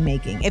 let's not say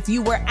making. If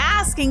you were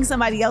asking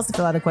somebody else to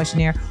fill out a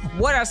questionnaire,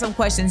 what are some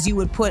questions you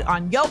would put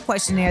on your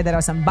questionnaire that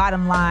are some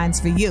bottom lines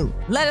for you?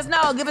 Let us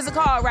know. Give us a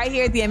call right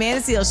here at the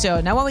Amanda Seales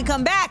Show. Now, when we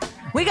come back,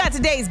 we got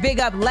today's Big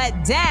Up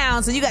Let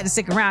Down, so you got to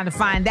stick around to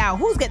find out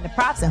who's getting the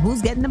props and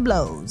who's getting the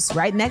blows.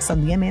 Right next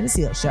on the Amanda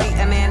Seales Show.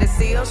 The Amanda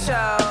Seales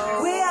Show.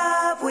 We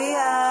up, we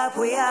up,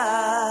 we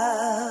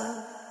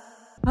up.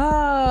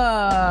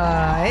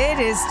 Oh, it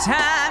is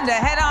time to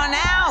head on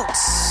out.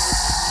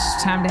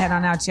 Time to head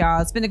on out, y'all.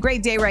 It's been a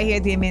great day right here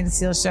at the Amanda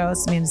Seales Show.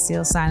 It's Amanda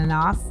Seales signing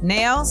off.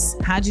 Nails,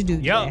 how'd you do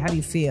today? How do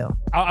you feel?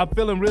 I'm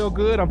feeling real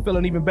good. I'm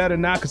feeling even better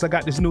now because I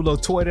got this new little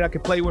toy that I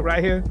can play with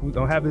right here. We're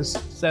going to have this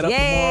set up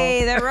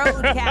Yay, tomorrow.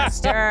 the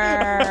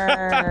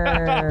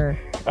Roadcaster.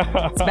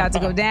 It's about to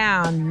go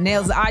down.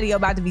 Nails' audio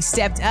about to be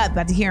stepped up.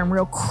 About to hear him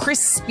real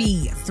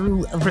crispy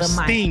through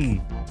the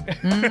mic.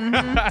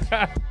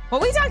 Mm-hmm. Well,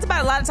 we talked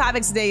about a lot of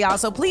topics today, y'all,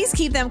 so please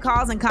keep them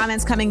calls and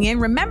comments coming in.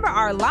 Remember,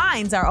 our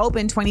lines are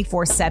open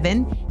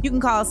 24/7. You can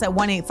call us at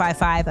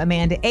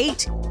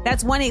 1-855-AMANDA8.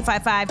 That's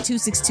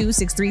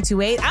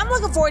 1-855-262-6328. I'm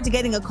looking forward to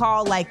getting a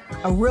call, like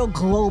a real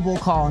global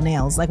call,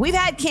 Nails. Like, we've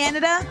had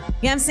Canada, you know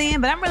what I'm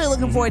saying? But I'm really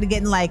looking forward to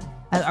getting like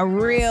a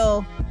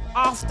real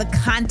off the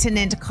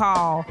continent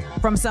call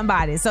from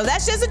somebody. So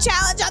that's just a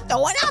challenge I'm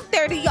throwing out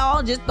there to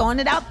y'all. Just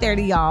throwing it out there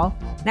to y'all.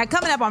 Now,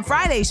 coming up on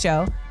Friday's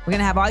show, we're going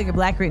to have all your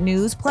Black Grit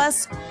news,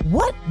 plus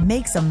what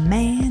makes a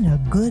man a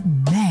good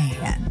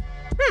man.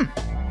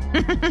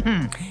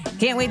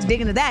 Can't wait to dig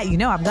into that. You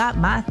know, I've got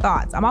my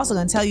thoughts. I'm also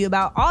going to tell you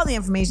about all the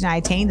information I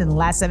attained in the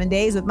last 7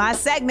 days with my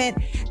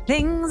segment,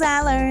 Things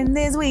I Learned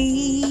This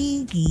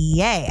Week.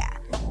 Yeah.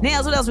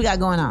 Nails, what else we got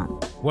going on?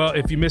 Well,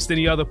 if you missed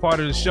any other part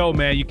of the show,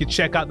 man, you can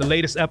check out the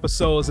latest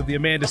episodes of the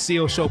Amanda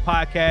Seales Show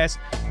podcast.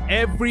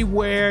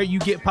 Everywhere you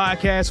get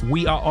podcasts,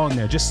 we are on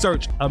there. Just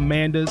search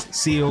Amanda's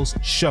Seales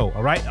Show,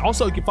 all right?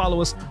 Also, you can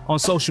follow us on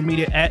social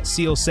media at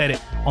Seales Said It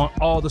on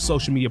all the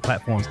social media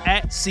platforms,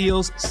 at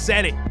Seales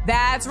Said It.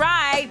 That's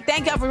right.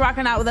 Thank y'all for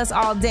rocking out with us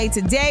all day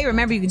today.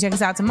 Remember, you can check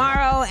us out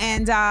tomorrow.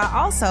 And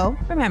also,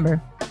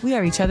 remember, we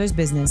are each other's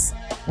business.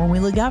 When we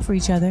look out for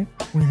each other,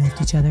 we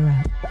lift each other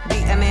up.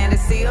 The Amanda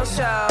Seales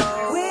Show.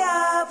 We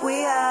up,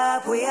 we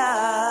up, we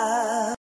up.